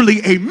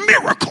literally a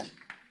miracle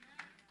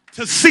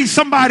to see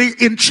somebody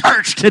in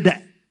church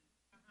today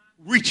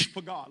reach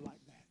for God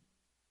like that.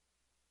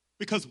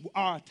 Because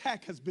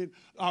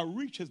our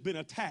reach has been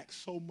attacked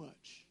so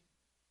much.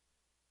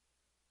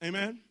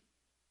 Amen.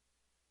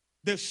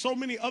 There's so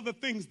many other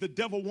things the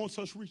devil wants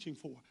us reaching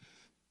for.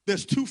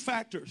 There's two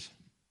factors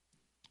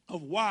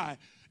of why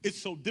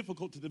it's so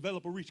difficult to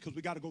develop a reach, because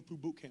we got to go through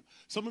boot camp.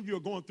 Some of you are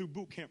going through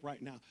boot camp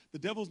right now. The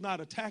devil's not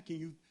attacking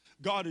you.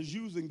 God is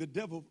using the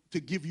devil to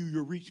give you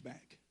your reach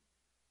back.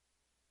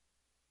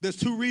 There's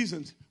two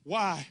reasons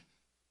why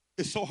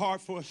it's so hard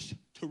for us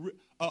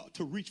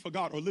to reach for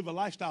God or live a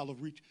lifestyle of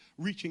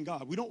reaching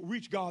God. We don't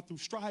reach God through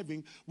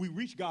striving. We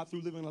reach God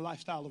through living a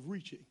lifestyle of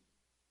reaching.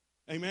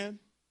 Amen?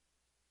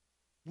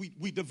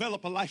 We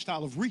develop a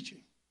lifestyle of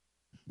reaching.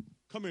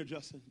 Come here,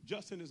 Justin.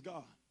 Justin is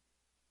God.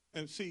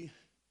 And see,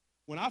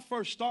 when I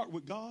first start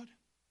with God,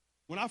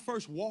 when I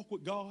first walk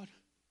with God,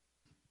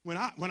 when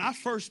I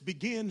first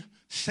begin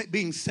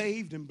being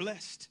saved and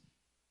blessed,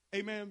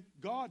 amen,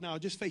 God now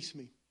just face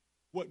me.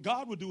 What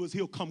God will do is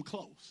he'll come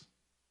close.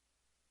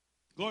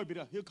 Glory be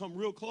to God. He'll come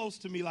real close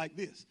to me like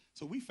this.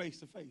 So we face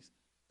to face.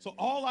 So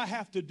all I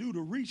have to do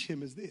to reach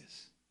him is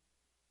this.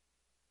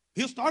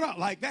 He'll start out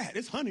like that.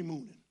 It's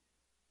honeymooning.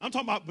 I'm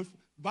talking about,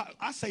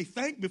 I say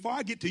thank before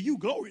I get to you.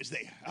 Glory is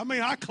there. I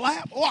mean, I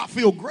clap. Oh, I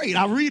feel great.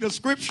 I read a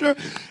scripture.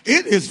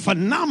 It is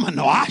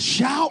phenomenal. I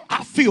shout.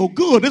 I feel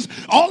good.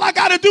 All I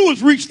got to do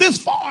is reach this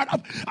far.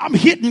 I'm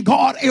hitting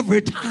God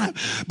every time.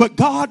 But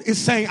God is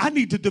saying, I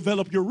need to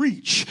develop your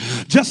reach.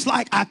 Just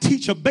like I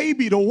teach a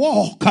baby to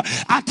walk,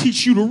 I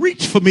teach you to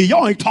reach for me.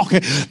 Y'all ain't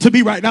talking to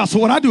me right now. So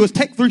what I do is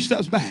take 3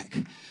 steps back.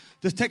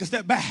 Just take a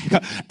step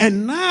back.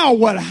 And now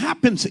what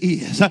happens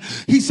is,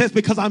 he says,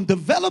 because I'm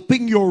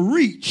developing your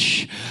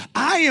reach,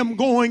 I am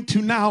going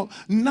to now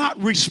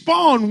not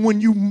respond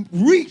when you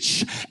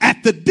reach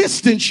at the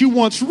distance you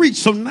once reached.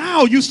 So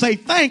now you say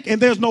thank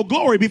and there's no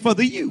glory before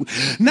the you.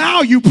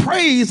 Now you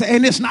praise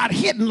and it's not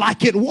hitting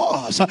like it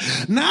was.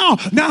 Now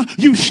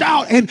you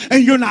shout and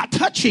you're not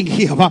touching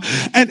him.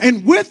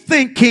 And we're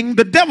thinking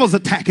the devil's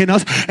attacking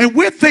us and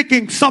we're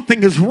thinking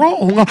something is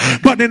wrong.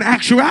 But in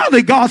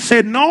actuality, God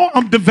said, no,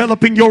 I'm developing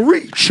your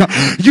reach.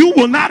 You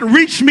will not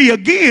reach me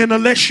again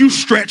unless you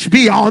stretch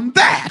beyond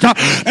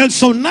that. And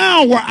so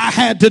now where I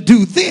had to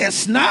do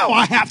this, now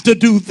I have to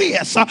do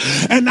this.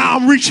 And now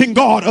I'm reaching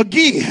God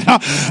again.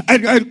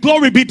 And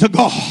glory be to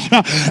God.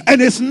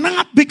 And it's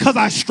not because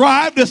I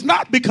strived. It's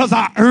not because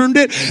I earned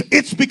it.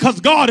 It's because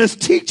God is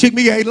teaching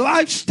me a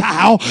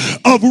lifestyle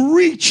of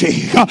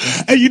reaching.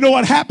 And you know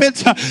what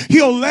happens?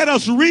 He'll let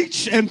us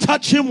reach and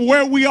touch him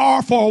where we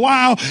are for a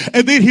while,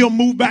 and then he'll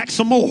move back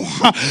some more.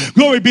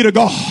 Glory be to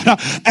God.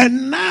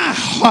 And now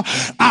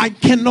I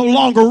can no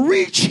longer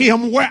reach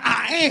him where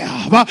I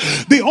am.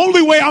 The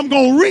only way I'm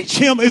going to reach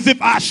him is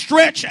if I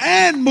stretch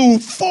and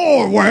move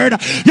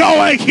forward.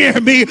 Y'all ain't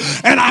hear me.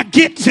 And I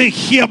get to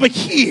him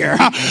here.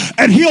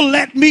 And he'll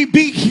let me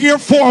be here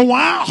for a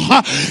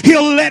while.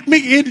 He'll let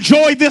me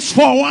enjoy this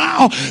for a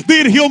while.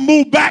 Then he'll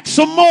move back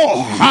some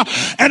more.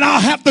 And I'll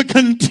have to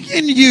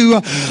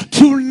continue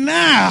to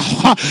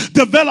now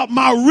develop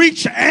my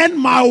reach and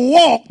my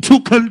walk to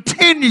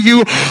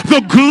continue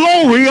the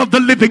glory glory of the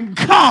living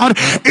God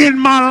in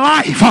my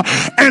life.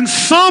 And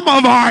some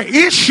of our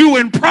issue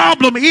and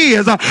problem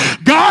is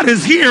God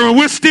is here and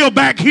we're still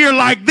back here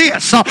like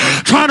this,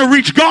 trying to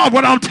reach God.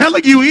 What I'm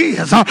telling you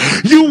is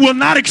you will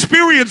not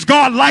experience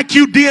God like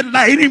you did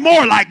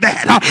anymore like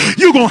that.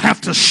 You're going to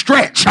have to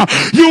stretch.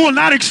 You will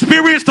not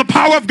experience the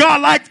power of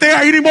God like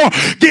that anymore.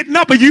 Getting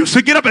up, and you used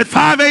to get up at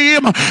 5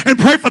 a.m. and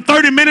pray for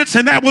 30 minutes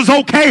and that was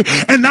okay.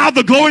 And now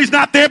the glory's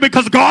not there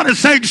because God is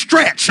saying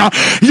stretch.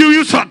 You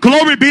used to,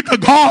 glory be to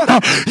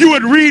God, you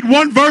would read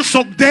one verse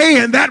a day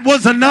and that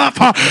was enough.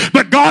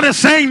 But God is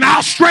saying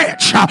now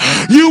stretch.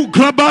 You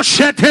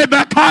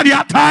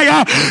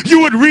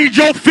would read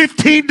your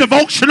 15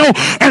 devotional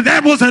and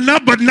that was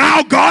enough. But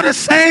now God is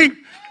saying,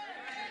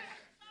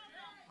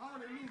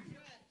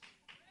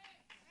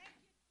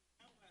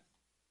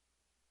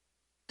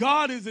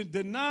 God isn't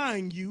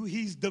denying you,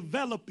 he's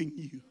developing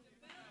you.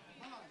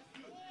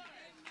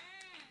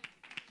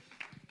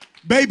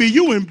 Baby,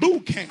 you in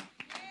boot camp.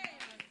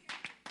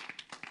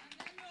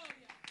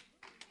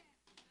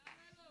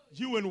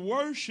 You in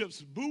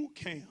worship's boot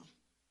camp.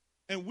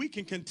 And we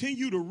can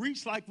continue to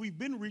reach like we've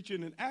been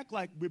reaching and act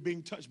like we're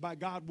being touched by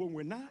God when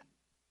we're not.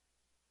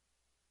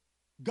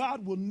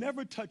 God will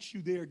never touch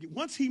you there.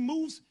 Once he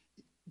moves,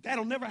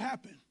 that'll never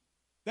happen.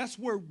 That's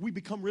where we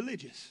become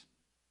religious.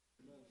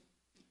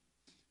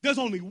 There's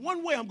only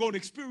one way I'm going to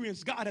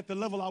experience God at the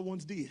level I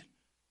once did.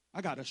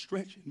 I got to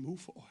stretch and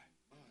move forward.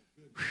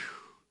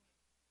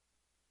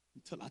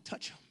 Until I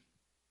touch him.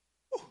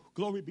 Whew,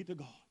 glory be to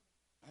God.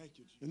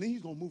 And then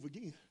he's going to move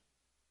again.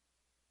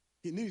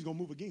 And then he's going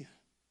to move again.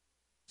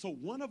 So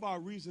one of our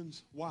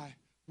reasons why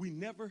we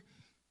never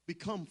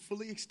become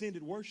fully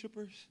extended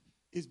worshipers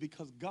is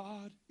because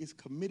God is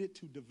committed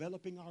to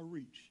developing our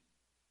reach.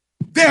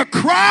 Their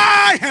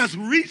cry has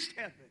reached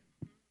heaven.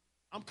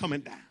 I'm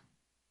coming down.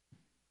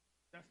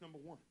 That's number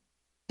one.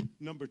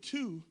 Number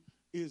two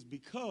is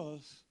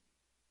because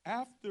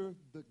after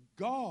the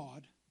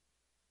God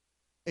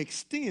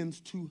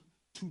extends to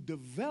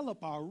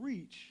develop our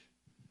reach,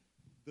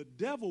 the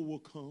devil will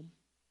come.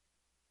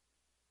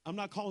 I'm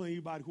not calling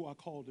anybody who I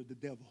called the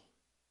devil.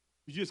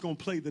 You're just going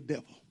to play the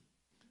devil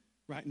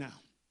right now.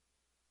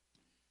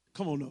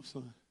 Come on up,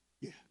 son.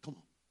 Yeah, come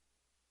on.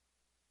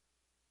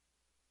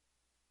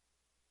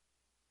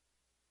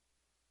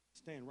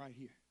 Stand right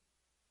here.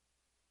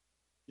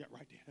 Yeah,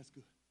 right there. That's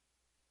good.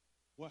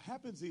 What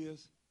happens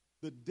is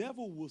the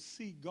devil will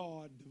see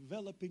God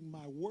developing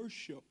my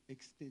worship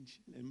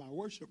extension and my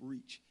worship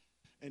reach,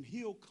 and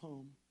he'll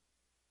come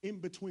in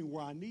between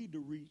where I need to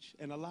reach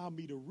and allow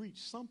me to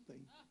reach something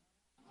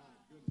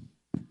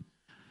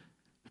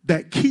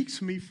that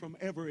keeps me from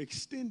ever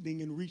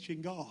extending and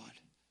reaching God.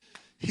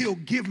 He'll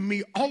give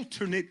me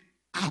alternate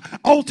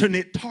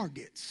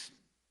targets.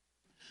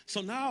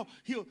 So now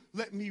he'll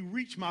let me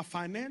reach my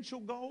financial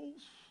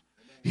goals.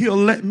 He'll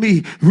let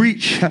me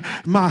reach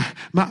my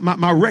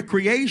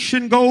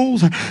recreation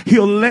goals.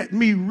 He'll let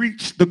me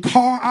reach the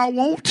car I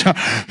want.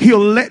 He'll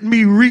let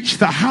me reach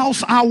the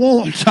house I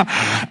want.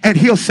 And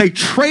he'll say,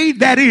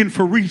 trade that in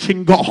for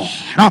reaching God.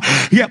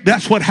 Yep,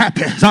 that's what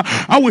happens.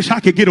 I wish I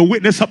could get a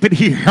witness up in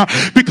here.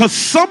 Because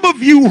some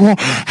of you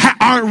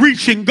aren't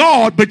reaching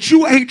God, but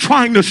you ain't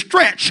trying to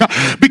stretch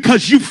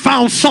because you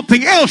found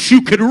something else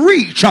you could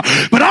reach.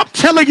 But I'm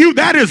telling you,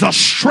 that is a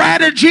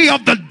strategy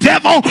of the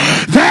devil.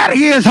 That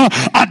is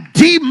a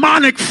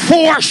demonic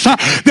force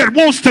that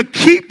wants to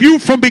keep you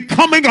from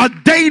becoming a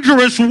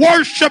dangerous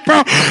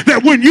worshiper,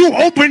 that when you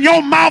open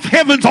your mouth,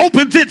 heavens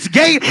opens its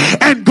gate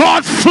and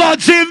God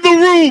floods in the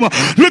room.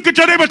 Look at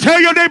your neighbor,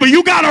 tell your neighbor,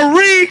 you got to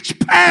reach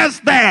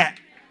past that.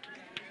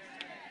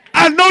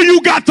 I know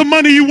you got the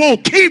money you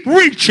want, keep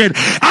reaching.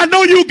 I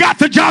know you got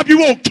the job you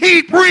want,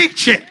 keep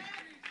reaching.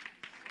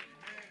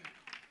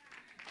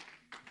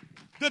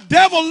 The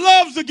devil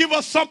loves to give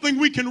us something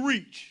we can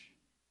reach,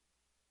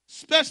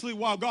 especially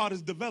while God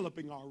is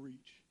developing our reach.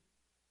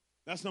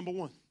 That's number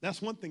one.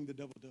 That's one thing the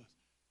devil does.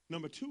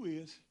 Number two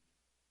is,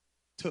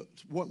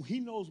 what he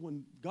knows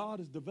when God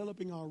is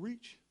developing our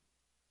reach,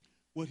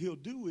 what he'll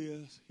do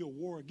is he'll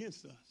war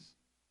against us.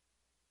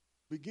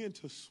 Begin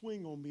to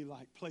swing on me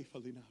like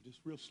playfully now, just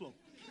real slow.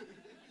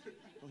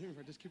 Don't hear me,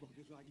 just keep on,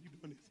 just like you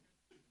doing this.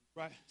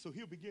 Right? So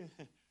he'll begin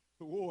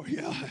to war.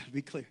 Yeah,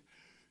 be clear.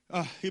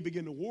 He'll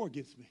begin to war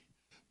against me.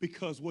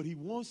 Because what he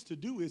wants to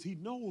do is he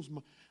knows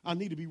I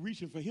need to be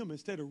reaching for him.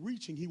 Instead of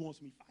reaching, he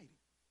wants me fighting.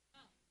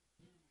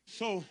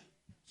 So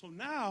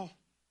now,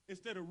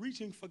 instead of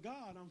reaching for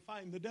God, I'm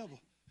fighting the devil.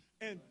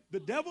 And the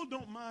devil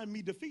don't mind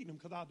me defeating him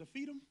because I'll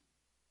defeat him.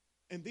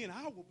 And then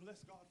I will bless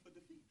God for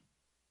defeating him.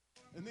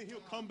 And then he'll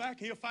come back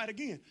and he'll fight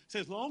again. So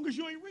as long as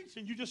you ain't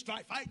reaching, you just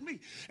start fighting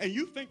me. And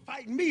you think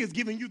fighting me is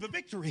giving you the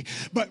victory.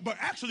 But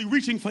actually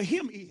reaching for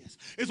him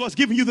is what's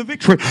giving you the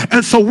victory.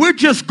 And so we're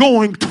just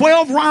going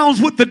 12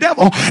 rounds with the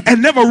devil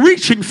and never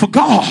reaching for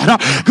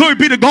God. Glory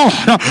be to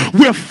God.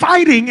 We're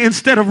fighting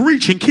instead of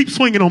reaching. Keep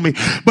swinging on me.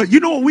 But you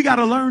know what we got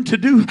to learn to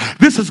do?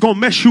 This is going to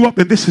mess you up,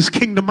 and this is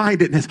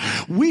kingdom-mindedness.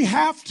 We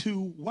have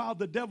to, while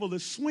the devil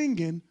is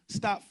swinging,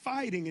 stop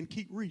fighting and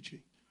keep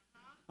reaching.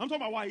 I'm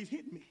talking about why he's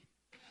hitting me.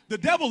 The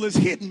devil is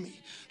hitting me.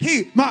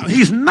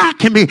 He's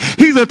knocking me.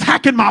 He's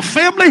attacking my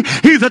family.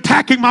 He's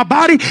attacking my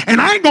body. And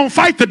I ain't going to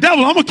fight the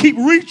devil. I'm going to keep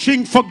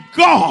reaching for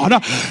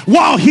God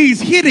while he's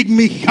hitting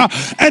me.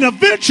 And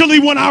eventually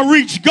when I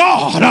reach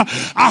God,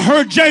 I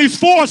heard James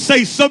 4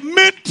 say,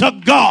 submit to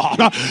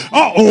God.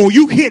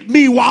 You hit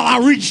me while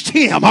I reached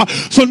him.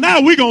 So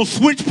now we're going to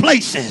switch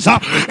places.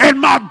 And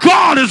my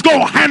God is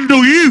going to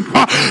handle you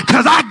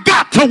because I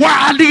got to where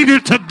I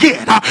needed to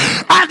get.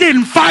 I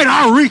didn't fight,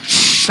 I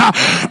reached.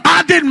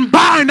 I didn't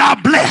bind, I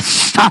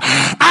blessed.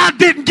 I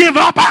didn't give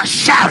up, I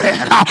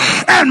shouted.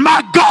 And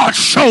my God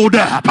showed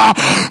up.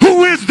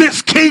 Who is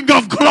this King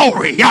of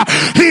glory?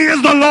 He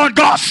is the Lord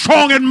God,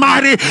 strong and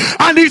mighty.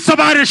 I need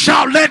somebody to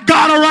shout, let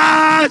God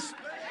arise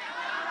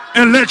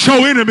and let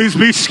your enemies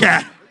be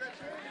scattered.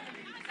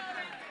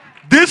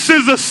 This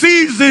is a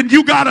season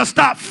you got to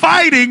stop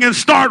fighting and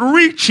start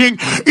reaching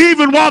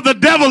even while the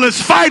devil is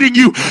fighting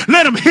you.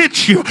 Let him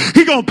hit you.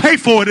 He going to pay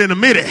for it in a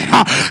minute.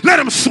 Let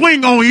him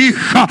swing on you.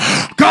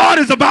 God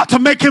is about to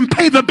make him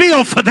pay the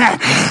bill for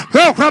that.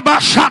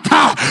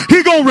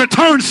 He going to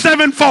return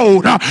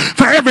sevenfold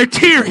for every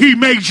tear he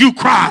made you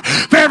cry,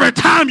 for every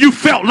time you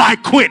felt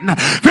like quitting,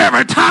 for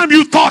every time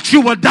you thought you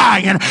were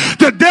dying.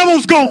 The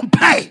devil's going to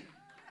pay.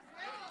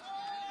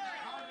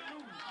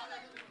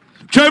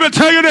 Can I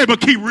tell your neighbor,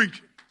 keep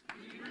reaching.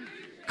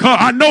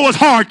 I know it's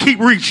hard, keep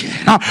reaching.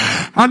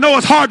 I know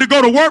it's hard to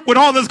go to work with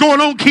all that's going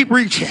on, keep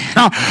reaching.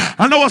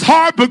 I know it's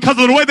hard because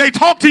of the way they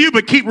talk to you,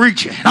 but keep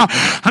reaching.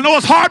 I know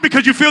it's hard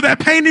because you feel that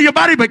pain in your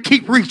body, but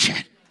keep reaching.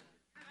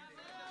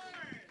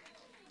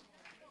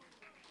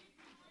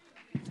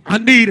 I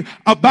need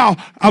about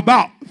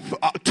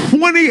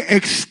 20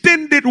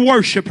 extended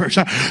worshipers,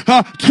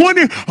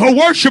 20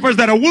 worshipers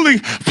that are willing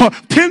for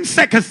 10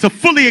 seconds to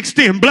fully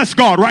extend. Bless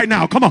God right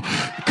now. Come on,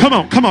 come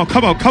on, come on,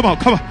 come on, come on,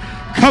 come on,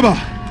 come on,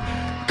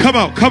 come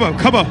on, come on,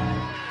 come on,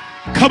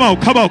 come on,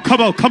 come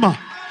on, come on, come on,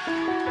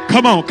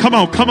 come on, come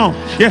on, come on,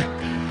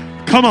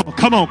 yeah, come on,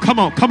 come on, come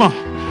on, come on.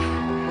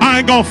 I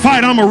ain't gonna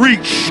fight, I'm gonna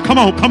reach. Come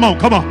on, come on,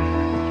 come on.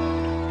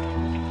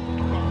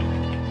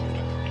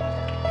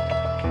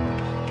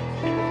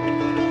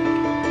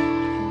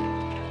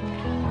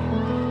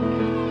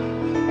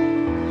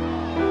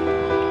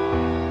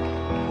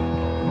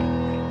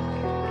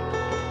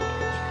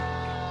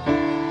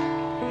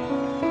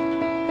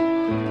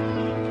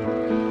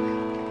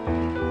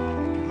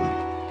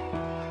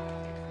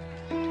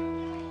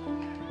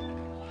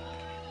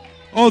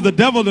 Oh, the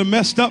devil done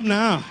messed up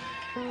now.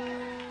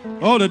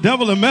 Oh, the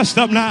devil done messed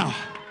up now.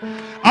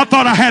 I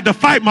thought I had to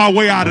fight my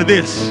way out of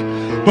this,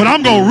 but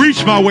I'm going to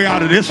reach my way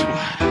out of this one.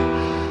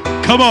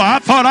 Come on, I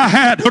thought I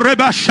had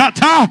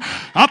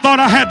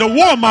to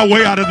war my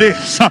way out of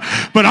this,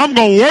 but I'm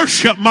going to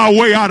worship my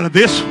way out of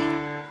this one.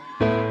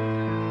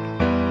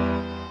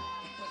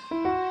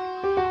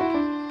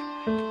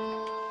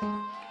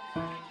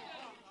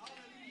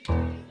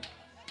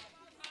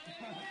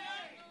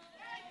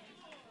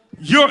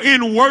 You're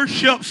in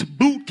worship's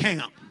boot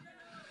camp.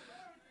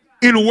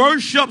 In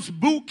worship's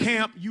boot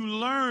camp, you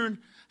learn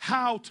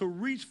how to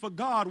reach for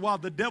God while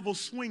the devil's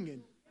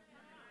swinging.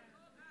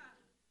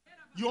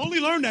 You only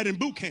learn that in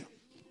boot camp.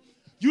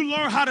 You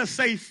learn how to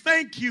say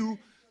thank you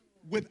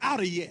without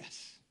a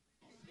yes.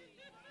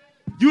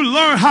 You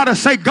learn how to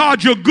say,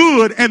 God, you're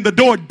good, and the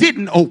door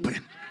didn't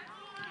open.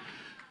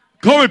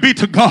 Glory be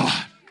to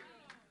God.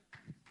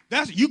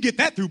 You get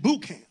that through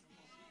boot camp.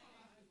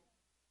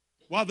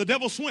 While the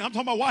devil swings, I'm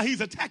talking about why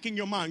he's attacking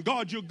your mind.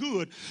 God, you're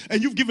good, and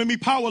you've given me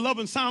power, love,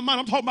 and sound mind.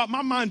 I'm talking about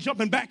my mind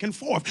jumping back and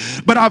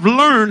forth. But I've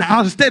learned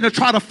how, instead of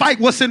try to fight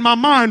what's in my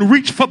mind,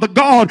 reach for the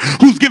God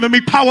who's given me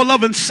power,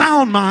 love, and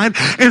sound mind.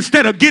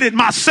 Instead of get it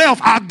myself,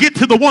 I'll get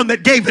to the one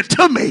that gave it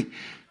to me.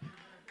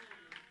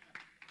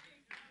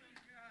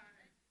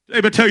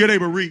 Neighbor, tell your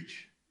neighbor,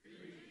 reach.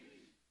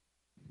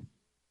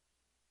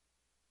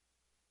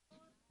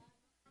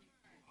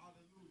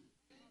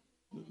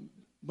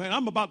 Man,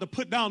 I'm about to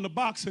put down the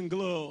boxing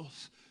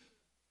gloves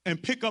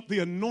and pick up the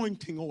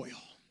anointing oil.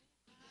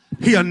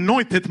 He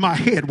anointeth my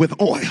head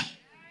with oil.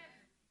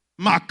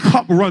 My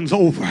cup runs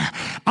over.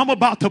 I'm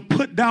about to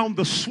put down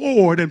the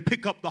sword and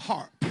pick up the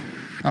harp.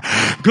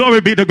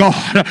 Glory be to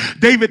God.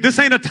 David, this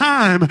ain't a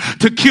time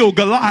to kill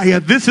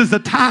Goliath. This is a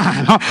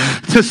time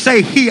to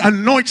say he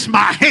anoints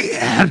my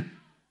head.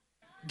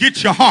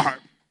 Get your harp.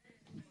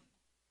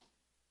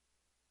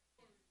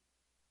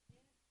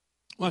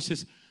 Watch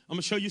this. I'm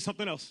going to show you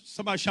something else.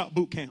 Somebody shout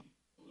boot camp.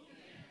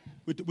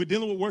 We're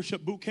dealing with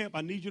worship boot camp.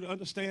 I need you to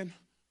understand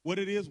what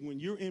it is when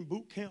you're in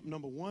boot camp.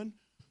 Number one,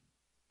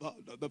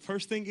 the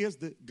first thing is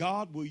that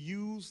God will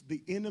use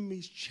the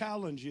enemy's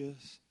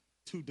challenges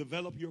to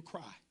develop your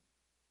cry.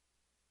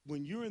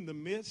 When you're in the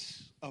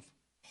midst of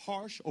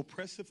harsh,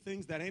 oppressive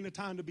things, that ain't a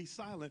time to be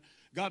silent.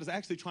 God is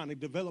actually trying to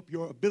develop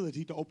your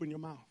ability to open your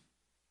mouth.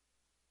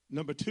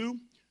 Number two,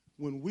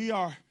 when we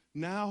are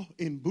now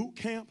in boot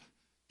camp,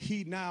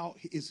 he now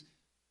is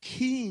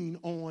keen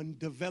on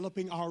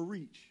developing our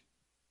reach.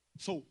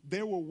 So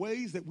there were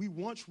ways that we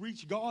once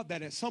reached God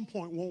that at some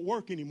point won't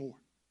work anymore.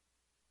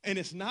 And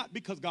it's not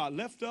because God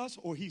left us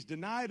or he's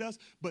denied us,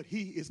 but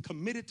he is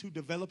committed to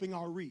developing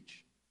our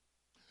reach.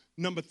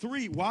 Number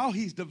 3, while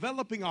he's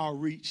developing our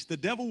reach, the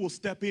devil will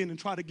step in and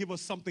try to give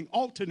us something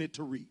alternate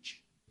to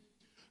reach.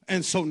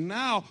 And so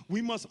now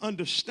we must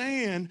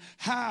understand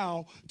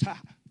how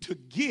to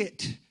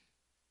get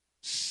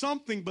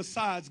something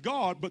besides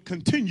God, but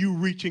continue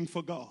reaching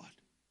for God.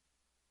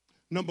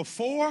 Number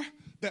 4,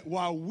 that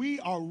while we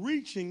are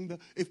reaching,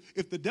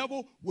 if the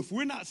devil, if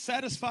we're not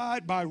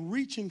satisfied by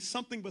reaching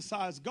something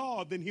besides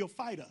God, then he'll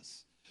fight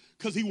us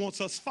because he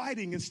wants us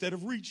fighting instead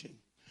of reaching.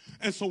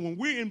 And so when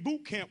we're in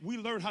boot camp, we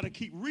learn how to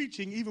keep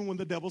reaching even when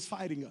the devil's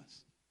fighting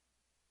us.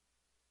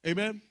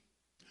 Amen?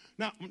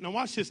 Now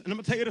watch this, and I'm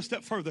going to take it a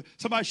step further.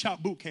 Somebody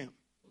shout boot camp.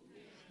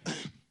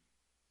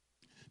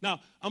 Now,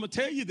 I'm going to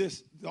tell you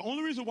this. The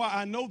only reason why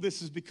I know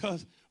this is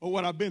because of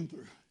what I've been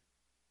through.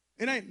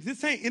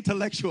 This ain't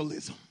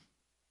intellectualism.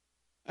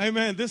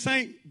 Amen. This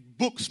ain't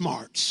book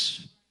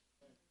smarts.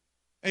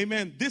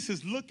 Amen. This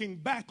is looking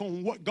back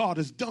on what God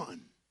has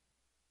done.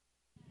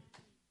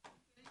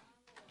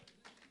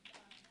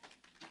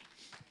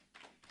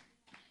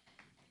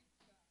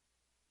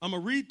 I'm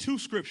going to read 2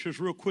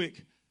 scriptures real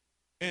quick.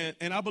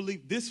 And I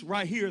believe this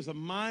right here is a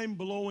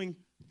mind-blowing.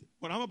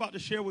 What I'm about to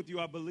share with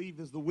you, I believe,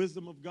 is the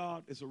wisdom of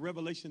God. It's a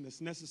revelation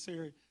that's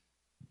necessary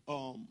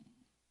that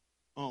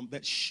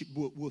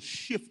will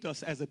shift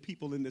us as a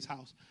people in this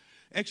house.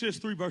 Exodus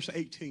 3, verse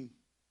 18.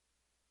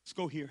 Let's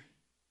go here.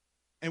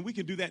 And we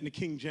can do that in the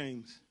King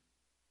James.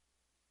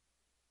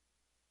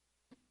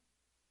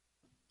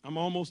 I'm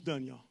almost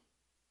done, y'all.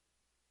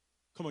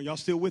 Come on, y'all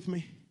still with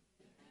me?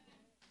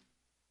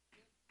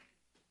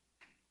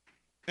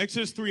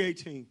 Exodus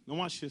 3:18. Now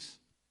watch this.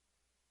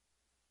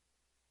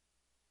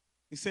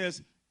 He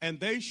says, and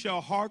they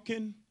shall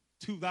hearken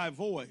to thy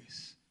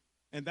voice,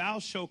 and thou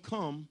shalt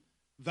come,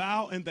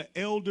 thou and the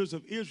elders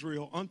of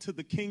Israel, unto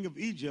the king of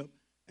Egypt,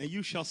 and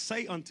you shall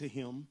say unto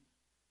him,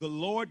 the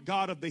Lord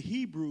God of the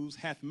Hebrews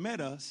hath met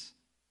us,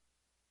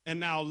 and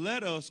now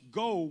let us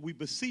go, we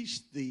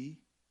beseech thee,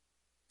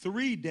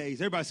 3 days.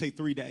 Everybody say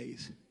 3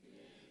 days.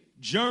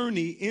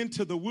 Journey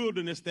into the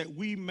wilderness that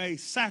we may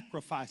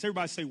sacrifice.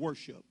 Everybody say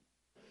worship.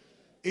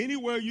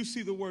 Anywhere you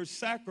see the word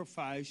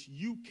sacrifice,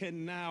 you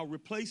can now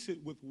replace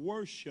it with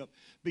worship,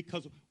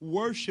 because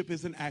worship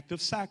is an act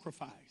of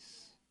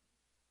sacrifice.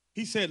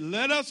 He said,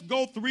 let us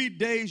go 3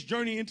 days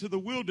journey into the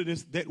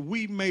wilderness that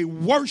we may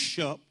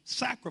worship,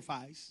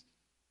 sacrifice,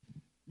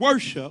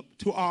 worship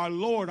to our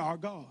Lord, our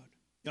God.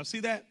 Y'all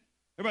see that?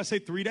 Everybody say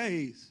 3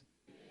 days.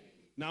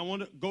 Now I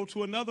want to go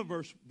to another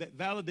verse that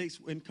validates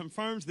and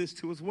confirms this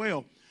too as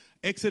well.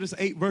 Exodus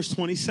 8, verse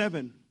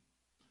 27.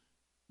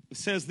 It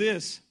says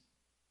this.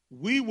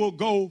 We will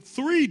go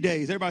 3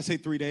 days. Everybody say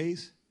 3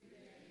 days.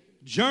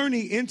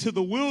 Journey into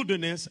the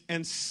wilderness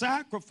and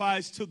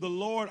sacrifice to the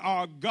Lord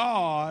our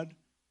God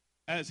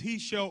as he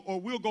shall, or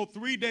we'll go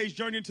 3 days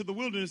journey into the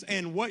wilderness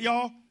and what,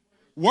 y'all?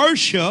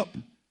 Worship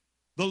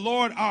the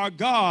Lord our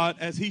God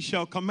as he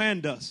shall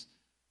command us.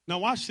 Now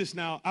watch this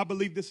now. I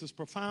believe this is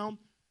profound.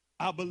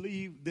 I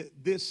believe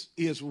that this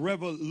is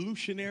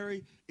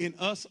revolutionary in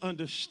us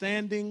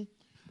understanding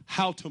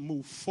how to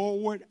move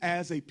forward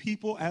as a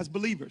people, as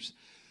believers.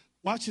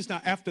 Watch this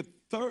now. After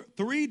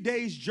 3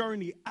 days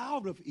journey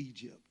out of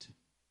Egypt,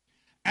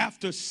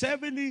 after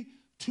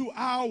 72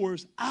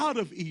 hours out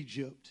of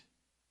Egypt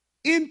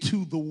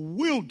into the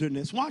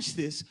wilderness, watch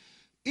this,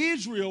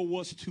 Israel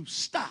was to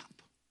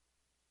stop,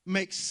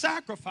 make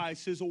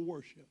sacrifices or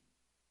worship,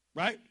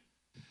 right?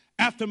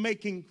 After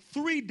making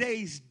 3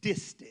 days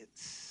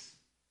distance,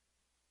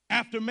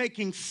 after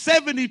making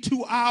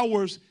 72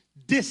 hours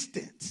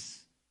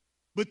distance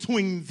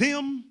between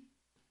them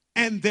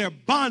and their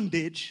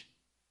bondage,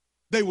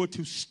 they were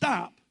to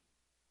stop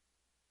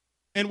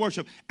and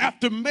worship.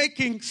 After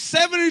making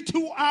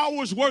 72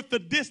 hours worth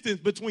of distance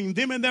between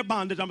them and their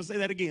bondage, I'm going to say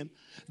that again,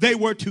 they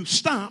were to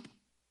stop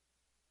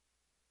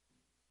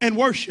and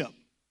worship.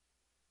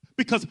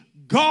 Because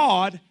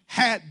God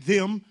had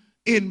them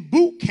in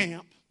boot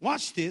camp,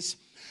 watch this,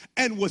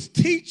 and was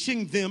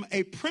teaching them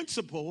a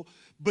principle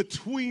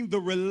between the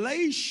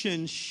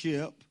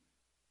relationship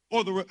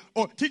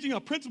or teaching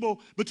a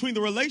principle between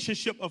the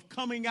relationship of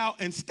coming out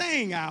and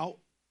staying out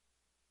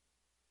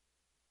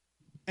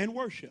and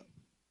worship.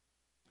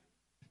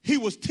 He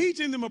was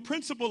teaching them a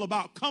principle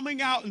about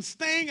coming out and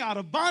staying out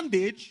of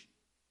bondage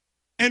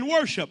and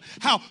worship.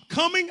 How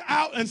coming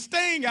out and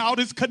staying out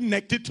is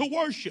connected to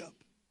worship.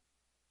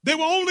 They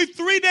were only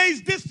 3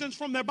 days distance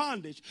from their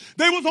bondage.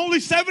 They was only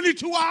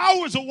 72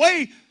 hours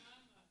away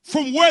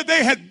from where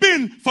they had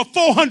been for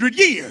 400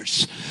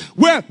 years.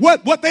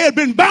 What they had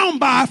been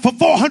bound by for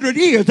 400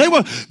 years. There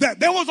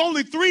was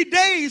only 3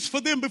 days for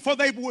them before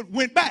they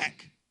went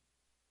back.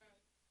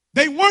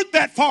 They weren't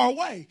that far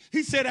away.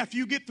 He said after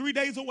you get 3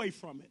 days away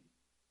from it.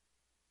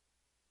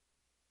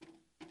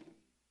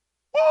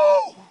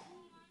 Woo!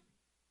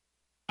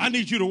 I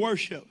need you to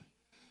worship.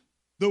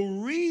 The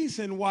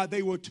reason why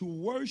they were to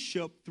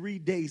worship 3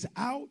 days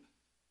out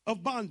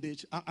of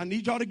bondage, I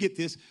need y'all to get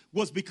this,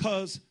 was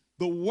because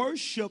the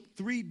worship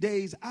 3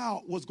 days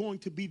out was going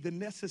to be the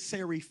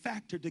necessary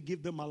factor to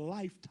give them a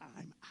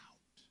lifetime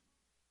out.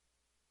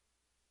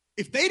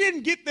 If they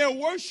didn't get their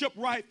worship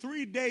right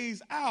 3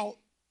 days out,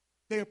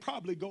 they'll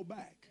probably go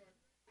back.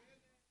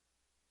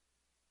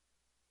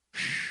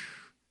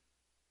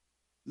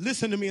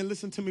 Listen to me and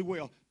listen to me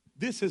well.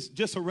 This is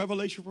just a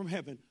revelation from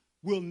heaven.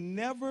 We'll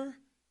never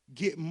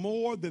get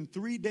more than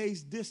 3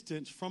 days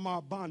distance from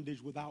our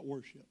bondage without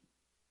worship.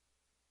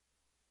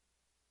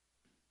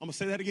 I'm going to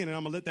say that again, and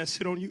I'm going to let that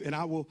sit on you, and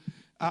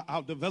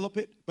I'll develop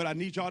it, but I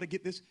need y'all to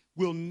get this.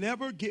 We'll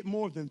never get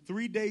more than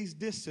 3 days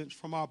distance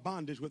from our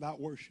bondage without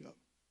worship.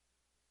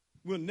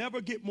 We'll never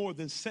get more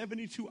than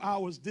 72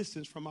 hours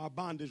distance from our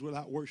bondage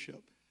without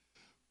worship.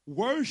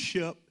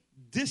 Worship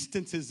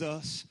distances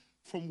us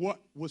from what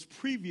was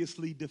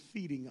previously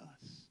defeating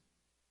us.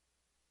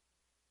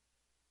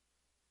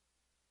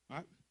 All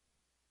right?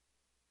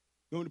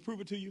 You want me to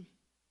prove it to you?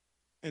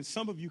 And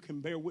some of you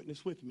can bear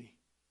witness with me.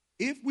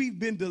 If we've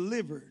been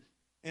delivered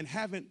and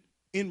haven't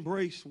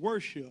embraced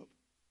worship,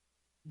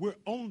 we're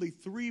only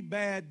 3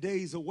 bad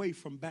days away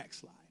from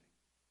backsliding.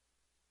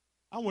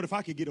 I wonder if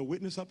I could get a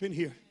witness up in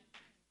here.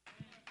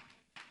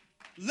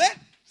 Let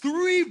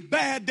 3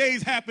 bad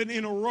days happen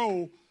in a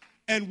row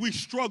and we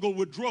struggle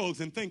with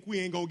drugs and think we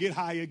ain't going to get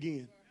high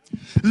again.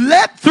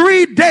 Let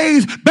 3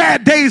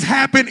 bad days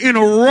happen in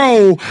a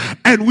row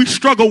and we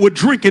struggle with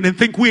drinking and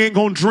think we ain't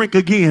going to drink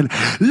again.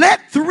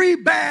 Let 3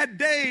 bad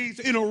days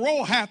in a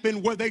row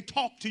happen where they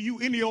talk to you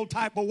any old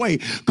type of way,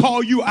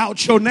 call you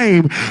out your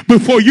name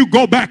before you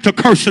go back to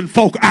cursing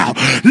folk out.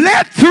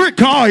 Let 3,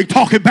 God,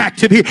 talking back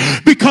to me,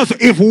 because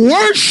if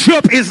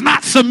worship is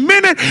not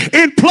cemented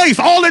in place,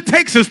 all it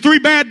takes is 3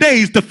 bad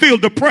days to feel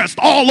depressed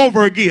all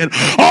over again.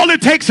 All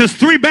it takes is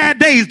 3 bad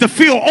days to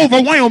feel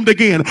overwhelmed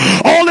again.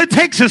 All it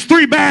takes is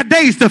 3 bad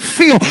days to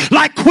feel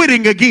like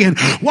quitting again.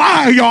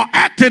 Why are y'all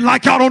acting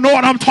like y'all don't know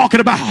what I'm talking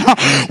about?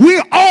 We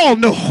all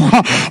know.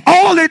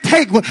 All it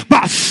takes,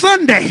 by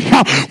Sunday,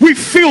 we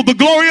feel the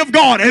glory of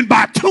God, and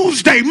by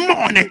Tuesday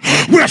morning,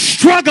 we're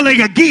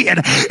struggling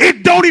again.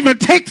 It don't even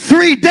take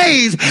 3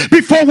 days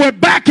before we're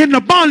back in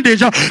the bondage,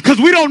 because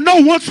we don't know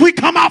once we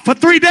come out for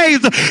 3 days,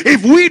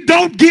 if we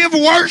don't give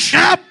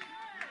worship,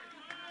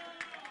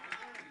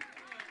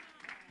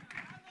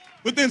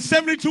 within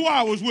 72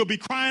 hours, we'll be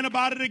crying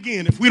about it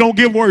again if we don't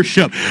give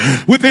worship.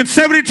 Within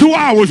 72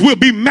 hours, we'll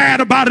be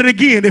mad about it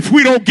again if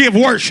we don't give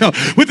worship.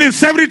 Within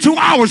 72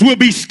 hours, we'll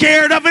be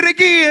scared of it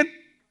again.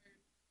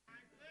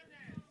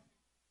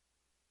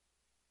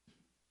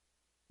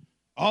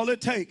 All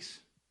it takes,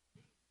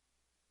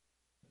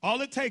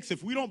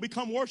 if we don't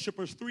become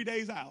worshipers 3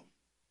 days out,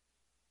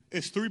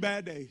 is 3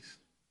 bad days.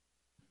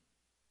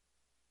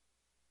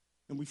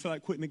 And we feel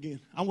like quitting again.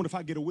 I wonder if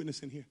I get a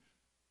witness in here.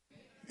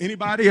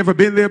 Anybody ever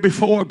been there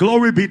before?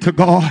 Glory be to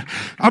God.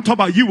 I'm talking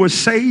about you were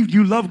saved,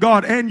 you love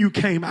God, and you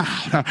came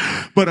out.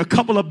 But a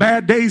couple of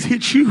bad days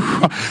hit you.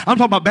 I'm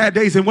talking about bad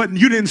days and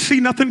you didn't see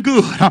nothing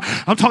good.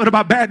 I'm talking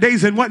about bad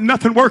days and wasn't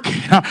nothing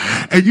working.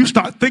 And you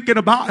start thinking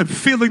about and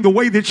feeling the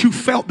way that you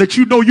felt that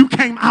you know you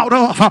came out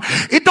of.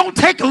 It don't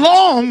take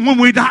long when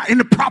we're not in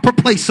the proper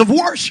place of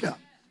worship.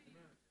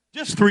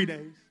 Just 3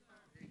 days.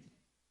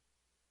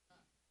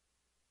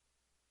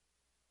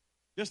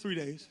 Just 3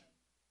 days.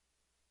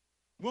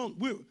 Well,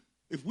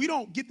 if we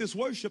don't get this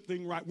worship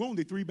thing right, we're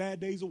only 3 bad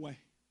days away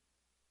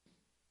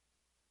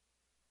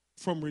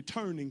from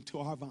returning to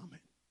our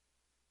vomit.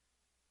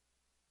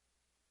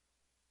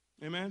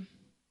 Amen?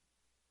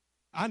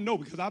 I know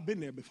because I've been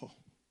there before.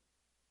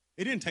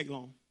 It didn't take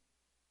long.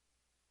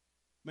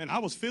 Man, I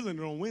was feeling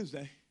it on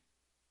Wednesday.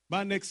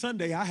 By next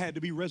Sunday, I had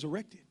to be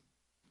resurrected.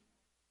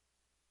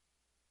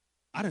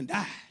 I done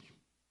died.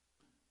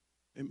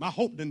 And my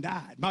hope done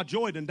died. My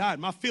joy done died.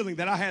 My feeling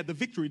that I had the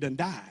victory done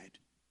died.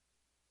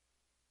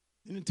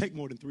 It didn't take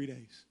more than 3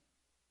 days.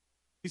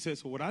 He said,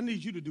 so what I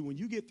need you to do when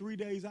you get 3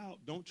 days out,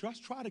 don't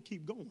just try to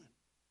keep going.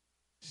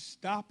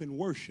 Stop and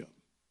worship.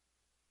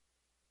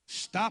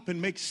 Stop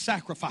and make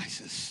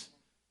sacrifices.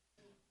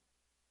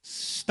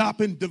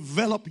 Stop and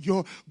develop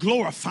your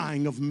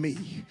glorifying of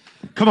me.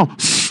 Come on,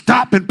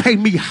 stop and pay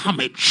me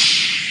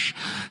homage.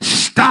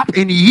 Stop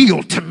and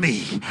yield to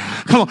me.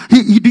 Come on.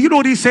 Do you know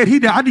what he said?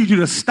 I need you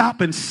to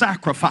stop and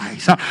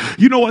sacrifice.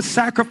 You know what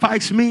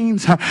sacrifice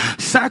means?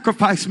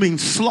 Sacrifice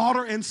means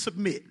slaughter and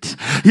submit.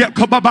 Yeah,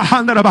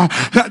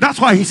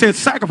 that's why he said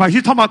sacrifice.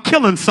 He's talking about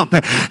killing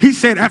something. He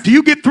said after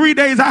you get 3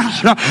 days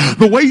out,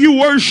 the way you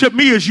worship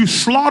me is you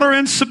slaughter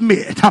and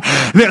submit.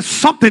 There's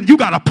something you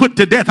got to put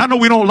to death. I know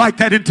we don't like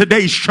that in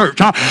today's church.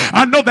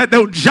 I know that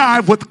they'll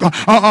jive with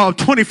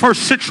 21st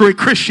century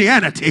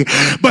Christianity.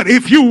 But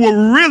if you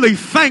were really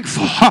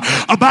thankful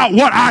about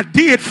what I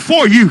did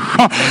for you,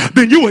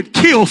 then you would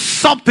kill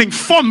something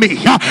for me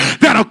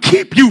that'll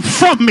keep you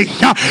from me.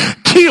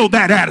 Kill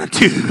that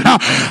attitude.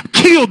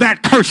 Kill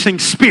that cursing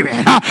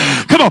spirit.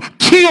 Come on,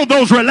 kill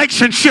those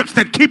relationships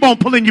that keep on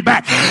pulling you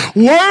back.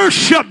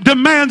 Worship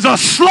demands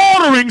us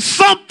slaughtering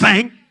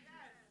something.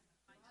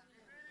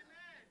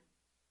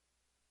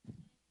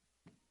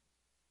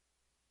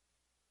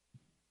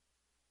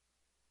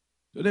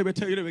 They will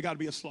tell you there got to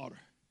be a slaughter.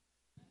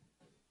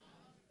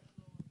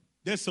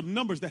 There's some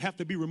numbers that have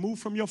to be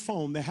removed from your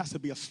phone. There has to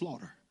be a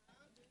slaughter.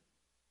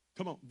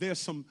 Come on. There's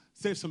some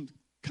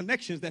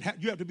connections that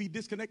you have to be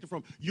disconnected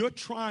from. You're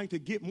trying to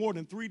get more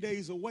than 3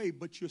 days away,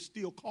 but you're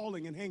still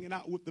calling and hanging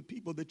out with the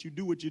people that you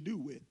do what you do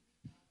with.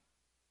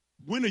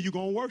 When are you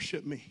going to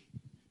worship me?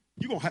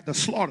 You're going to have to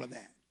slaughter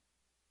that.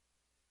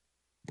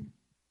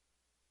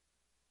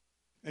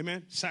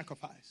 Amen.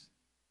 Sacrifice.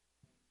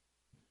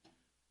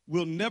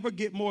 We'll never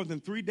get more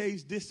than 3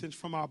 days distance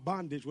from our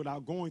bondage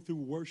without going through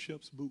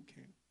worship's boot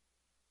camp.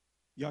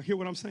 Y'all hear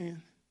what I'm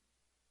saying?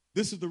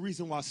 This is the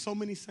reason why so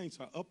many saints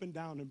are up and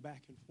down and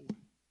back and forth.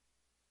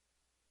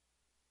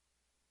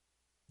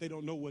 They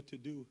don't know what to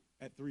do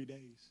at 3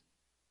 days.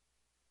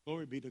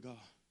 Glory be to God.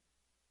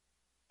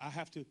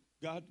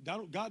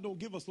 God don't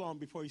give us long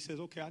before he says,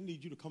 okay, I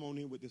need you to come on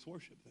in with this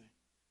worship thing.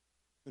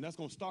 And that's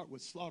going to start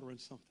with slaughtering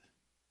something.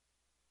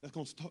 That's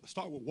going to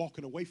start with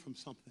walking away from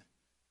something.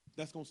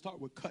 That's going to start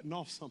with cutting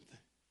off something.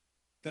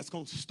 That's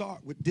going to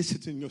start with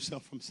distancing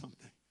yourself from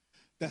something.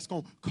 That's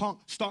going to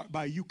start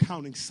by you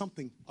counting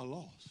something a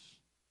loss.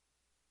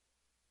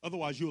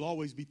 Otherwise, you'll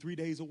always be 3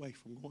 days away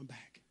from going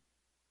back.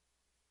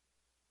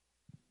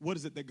 What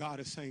is it that God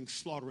is saying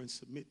slaughter and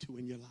submit to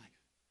in your life?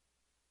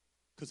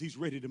 Because he's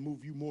ready to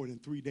move you more than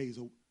 3 days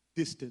of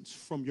distance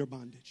from your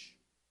bondage.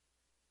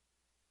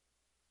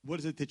 What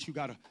is it that you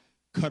got to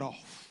cut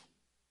off?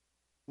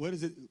 What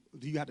is it?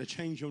 Do you have to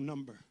change your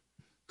number?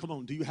 Come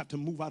on, do you have to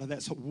move out of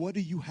that? So what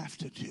do you have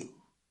to do?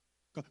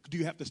 Do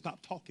you have to stop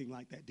talking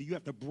like that? Do you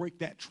have to break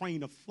that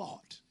train of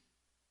thought?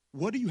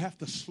 What do you have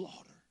to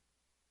slaughter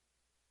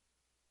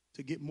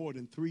to get more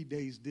than 3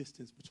 days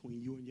distance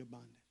between you and your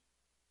bondage?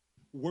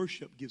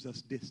 Worship gives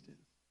us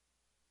distance.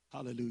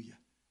 Hallelujah.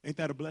 Ain't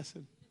that a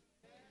blessing?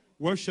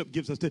 Worship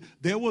gives us distance.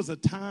 There was a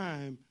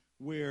time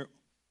where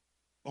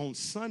on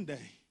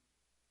Sunday,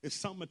 if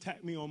something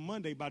attacked me on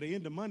Monday, by the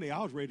end of Monday, I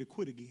was ready to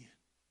quit again.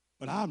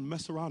 But I'd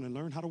mess around and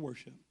learn how to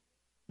worship.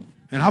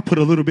 And I put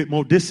a little bit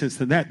more distance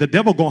than that. The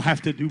devil going to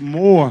have to do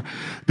more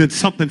than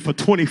something for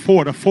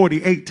 24 to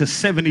 48 to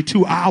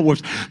 72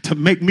 hours to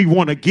make me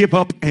want to give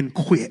up and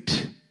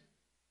quit.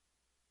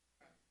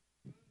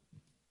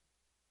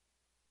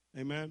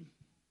 Amen.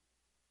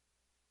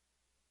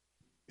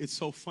 It's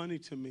so funny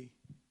to me,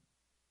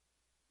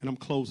 and I'm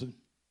closing,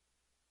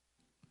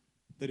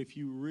 that if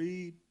you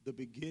read the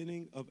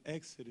beginning of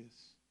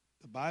Exodus,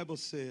 the Bible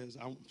says,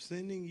 I'm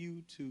sending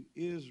you to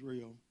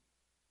Israel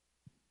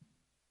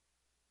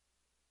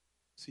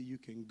so you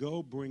can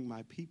go bring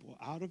my people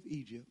out of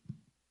Egypt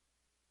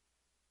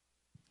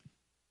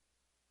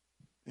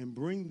and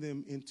bring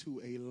them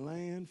into a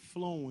land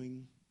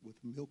flowing with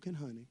milk and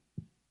honey,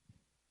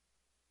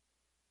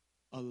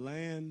 a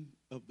land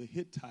of the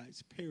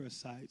Hittites,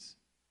 Perizzites,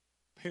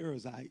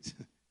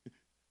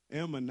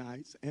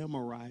 Ammonites,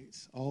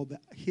 Amorites, all the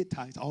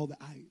Hittites, all the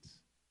ites.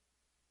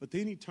 But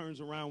then he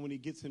turns around when he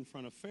gets in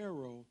front of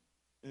Pharaoh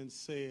and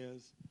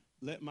says,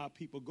 let my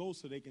people go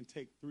so they can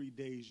take 3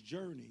 days'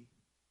 journey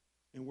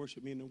and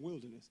worship me in the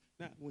wilderness.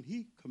 Now, when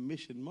he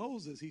commissioned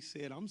Moses, he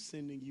said, I'm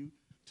sending you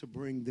to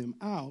bring them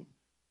out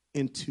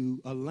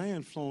into a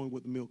land flowing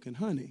with milk and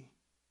honey.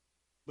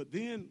 But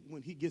then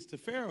when he gets to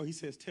Pharaoh, he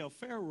says, tell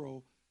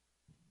Pharaoh,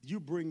 you're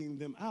bringing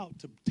them out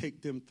to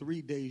take them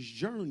 3 days'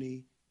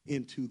 journey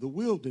into the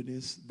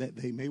wilderness that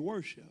they may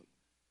worship.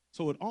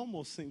 So it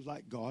almost seems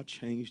like God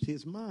changed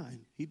his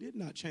mind. He did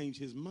not change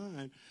his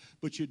mind,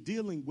 but you're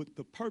dealing with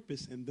the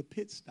purpose and the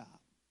pit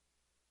stop.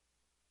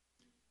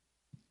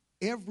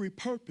 Every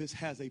purpose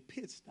has a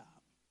pit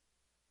stop,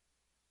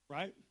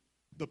 right?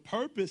 The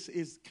purpose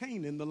is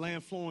Canaan, the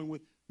land flowing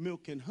with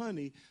milk and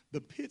honey.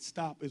 The pit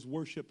stop is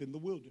worship in the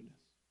wilderness.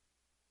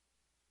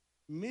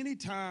 Many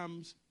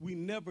times we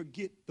never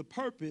get the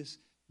purpose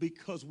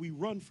because we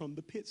run from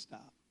the pit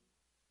stop.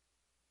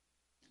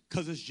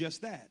 Because it's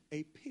just that,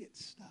 a pit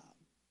stop.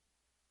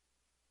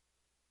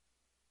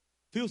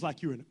 Feels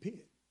like you're in a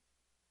pit.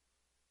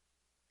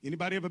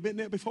 Anybody ever been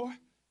there before?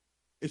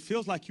 It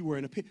feels like you were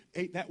in a pit.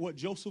 Ain't that what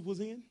Joseph was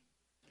in?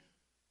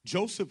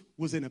 Joseph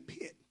was in a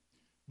pit,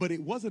 but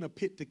it wasn't a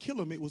pit to kill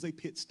him. It was a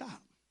pit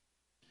stop.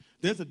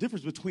 There's a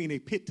difference between a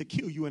pit to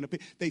kill you and a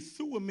pit. They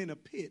threw him in a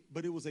pit,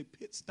 but it was a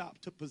pit stop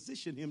to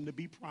position him to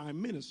be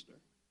prime minister.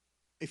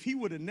 If he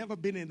would have never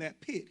been in that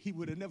pit, he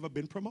would have never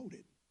been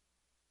promoted.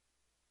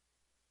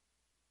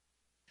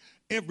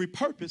 Every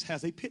purpose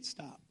has a pit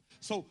stop.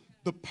 So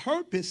the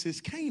purpose is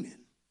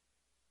Canaan.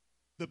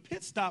 The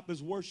pit stop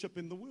is worship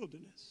in the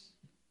wilderness.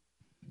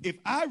 If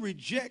I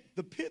reject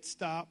the pit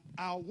stop,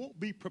 I won't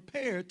be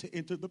prepared to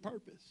enter the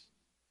purpose.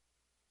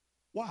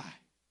 Why?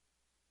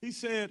 He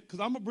said,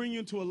 because I'm going to bring you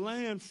into a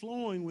land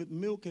flowing with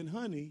milk and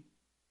honey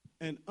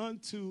and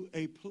unto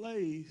a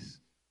place,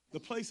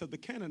 the place of the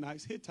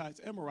Canaanites, Hittites,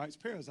 Amorites,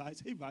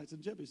 Perizzites, Hivites,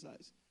 and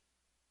Jebusites.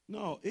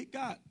 No,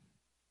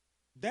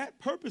 that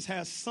purpose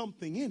has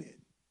something in it,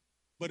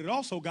 but it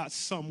also got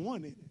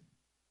someone in it.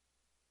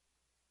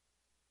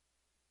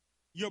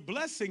 Your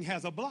blessing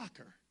has a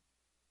blocker.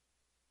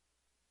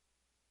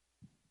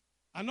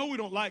 I know we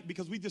don't like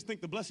because we just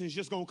think the blessing is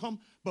just going to come,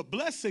 but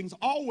blessings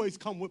always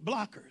come with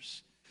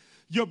blockers.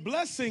 Your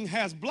blessing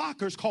has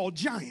blockers called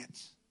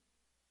giants.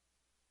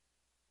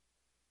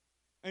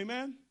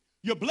 Amen?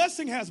 Your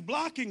blessing has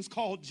blockings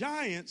called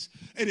giants,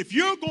 and if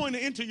you're going to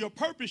enter your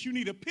purpose, you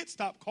need a pit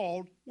stop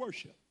called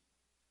worship.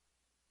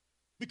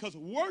 Because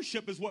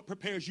worship is what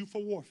prepares you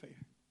for warfare.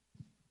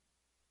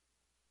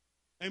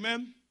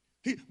 Amen?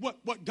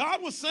 What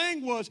God was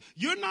saying was,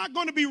 you're not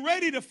going to be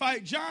ready to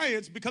fight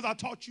giants because I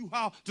taught you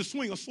how to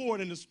swing a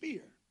sword and a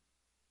spear.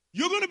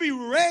 You're going to be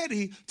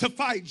ready to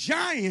fight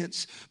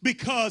giants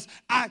because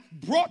I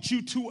brought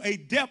you to a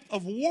depth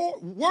of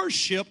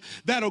worship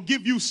that'll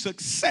give you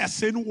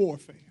success in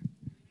warfare.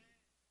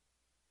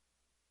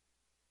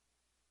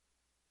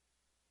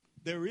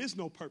 There is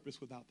no purpose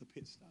without the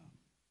pit stop.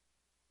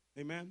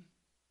 Amen?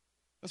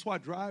 That's why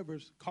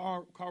drivers,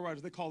 car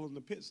riders, they call them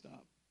the pit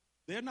stop.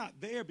 They're not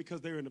there because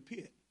they're in a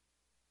pit.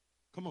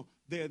 Come on.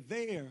 They're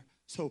there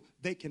so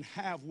they can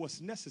have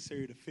what's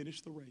necessary to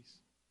finish the race.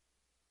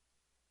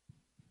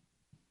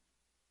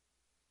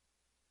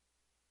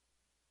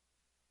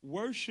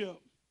 Worship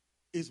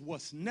is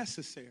what's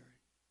necessary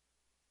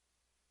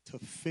to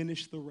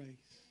finish the race.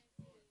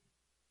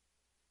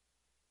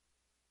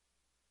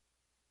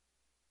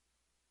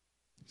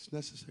 It's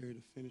necessary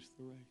to finish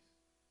the race.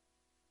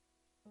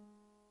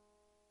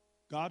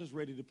 God is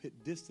ready to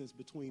put distance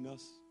between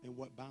us and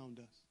what bound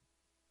us.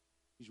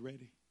 He's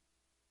ready.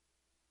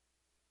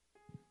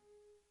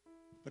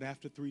 But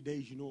after 3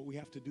 days, you know what we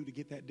have to do to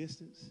get that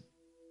distance?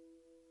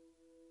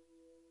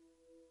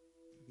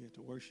 We have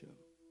to worship.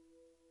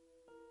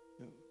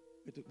 You know,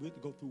 we have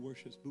to go through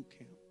worship's boot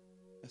camp.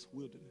 That's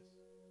wilderness.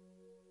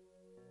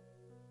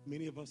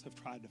 Many of us have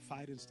tried to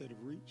fight instead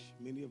of reach.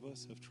 Many of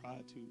us have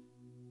tried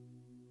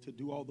to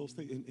do all those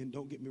things. And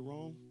don't get me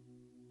wrong,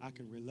 I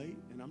can relate,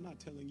 and I'm not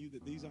telling you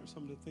that these aren't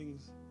some of the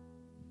things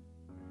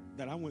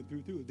that I went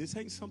through. This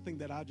ain't something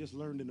that I just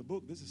learned in a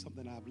book. This is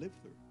something I've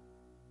lived through.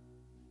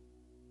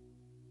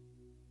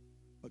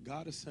 But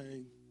God is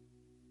saying,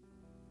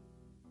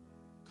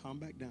 calm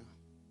back down.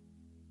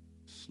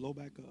 Slow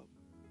back up.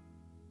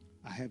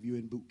 I have you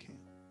in boot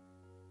camp.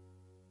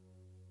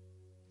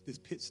 This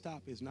pit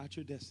stop is not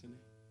your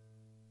destiny.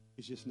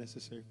 It's just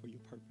necessary for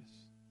your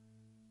purpose.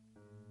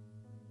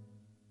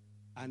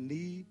 I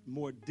need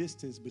more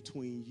distance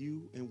between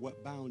you and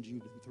what bound you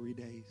in 3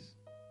 days.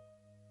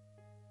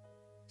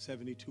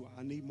 72.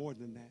 I need more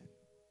than that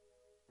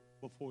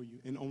before you.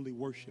 And only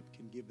worship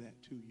can give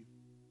that to you.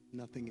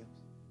 Nothing else.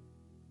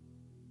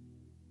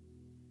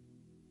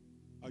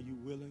 Are you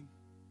willing?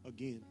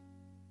 Again,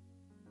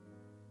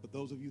 for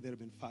those of you that have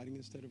been fighting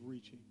instead of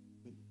reaching,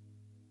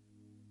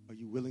 are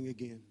you willing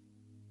again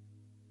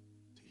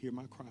to hear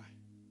my cry?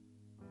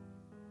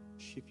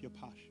 Shift your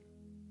posture.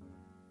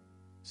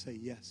 Say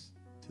yes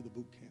to the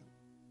boot camp.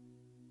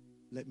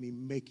 Let me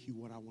make you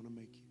what I want to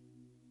make you.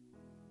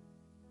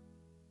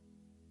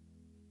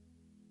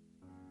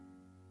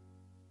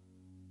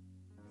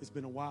 It's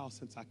been a while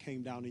since I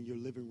came down in your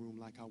living room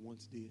like I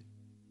once did.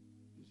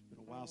 It's been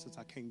a while since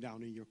I came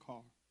down in your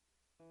car.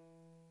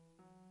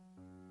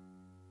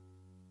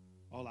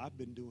 All I've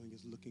been doing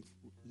is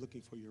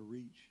looking for your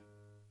reach.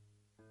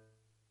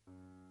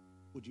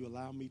 Would you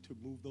allow me to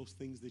move those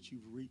things that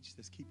you've reached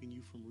that's keeping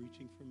you from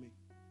reaching for me?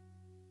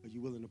 Are you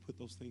willing to put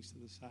those things to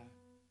the side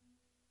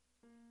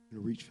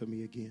and reach for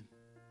me again?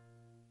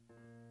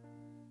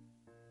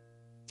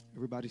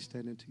 Everybody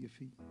stand to your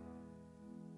feet.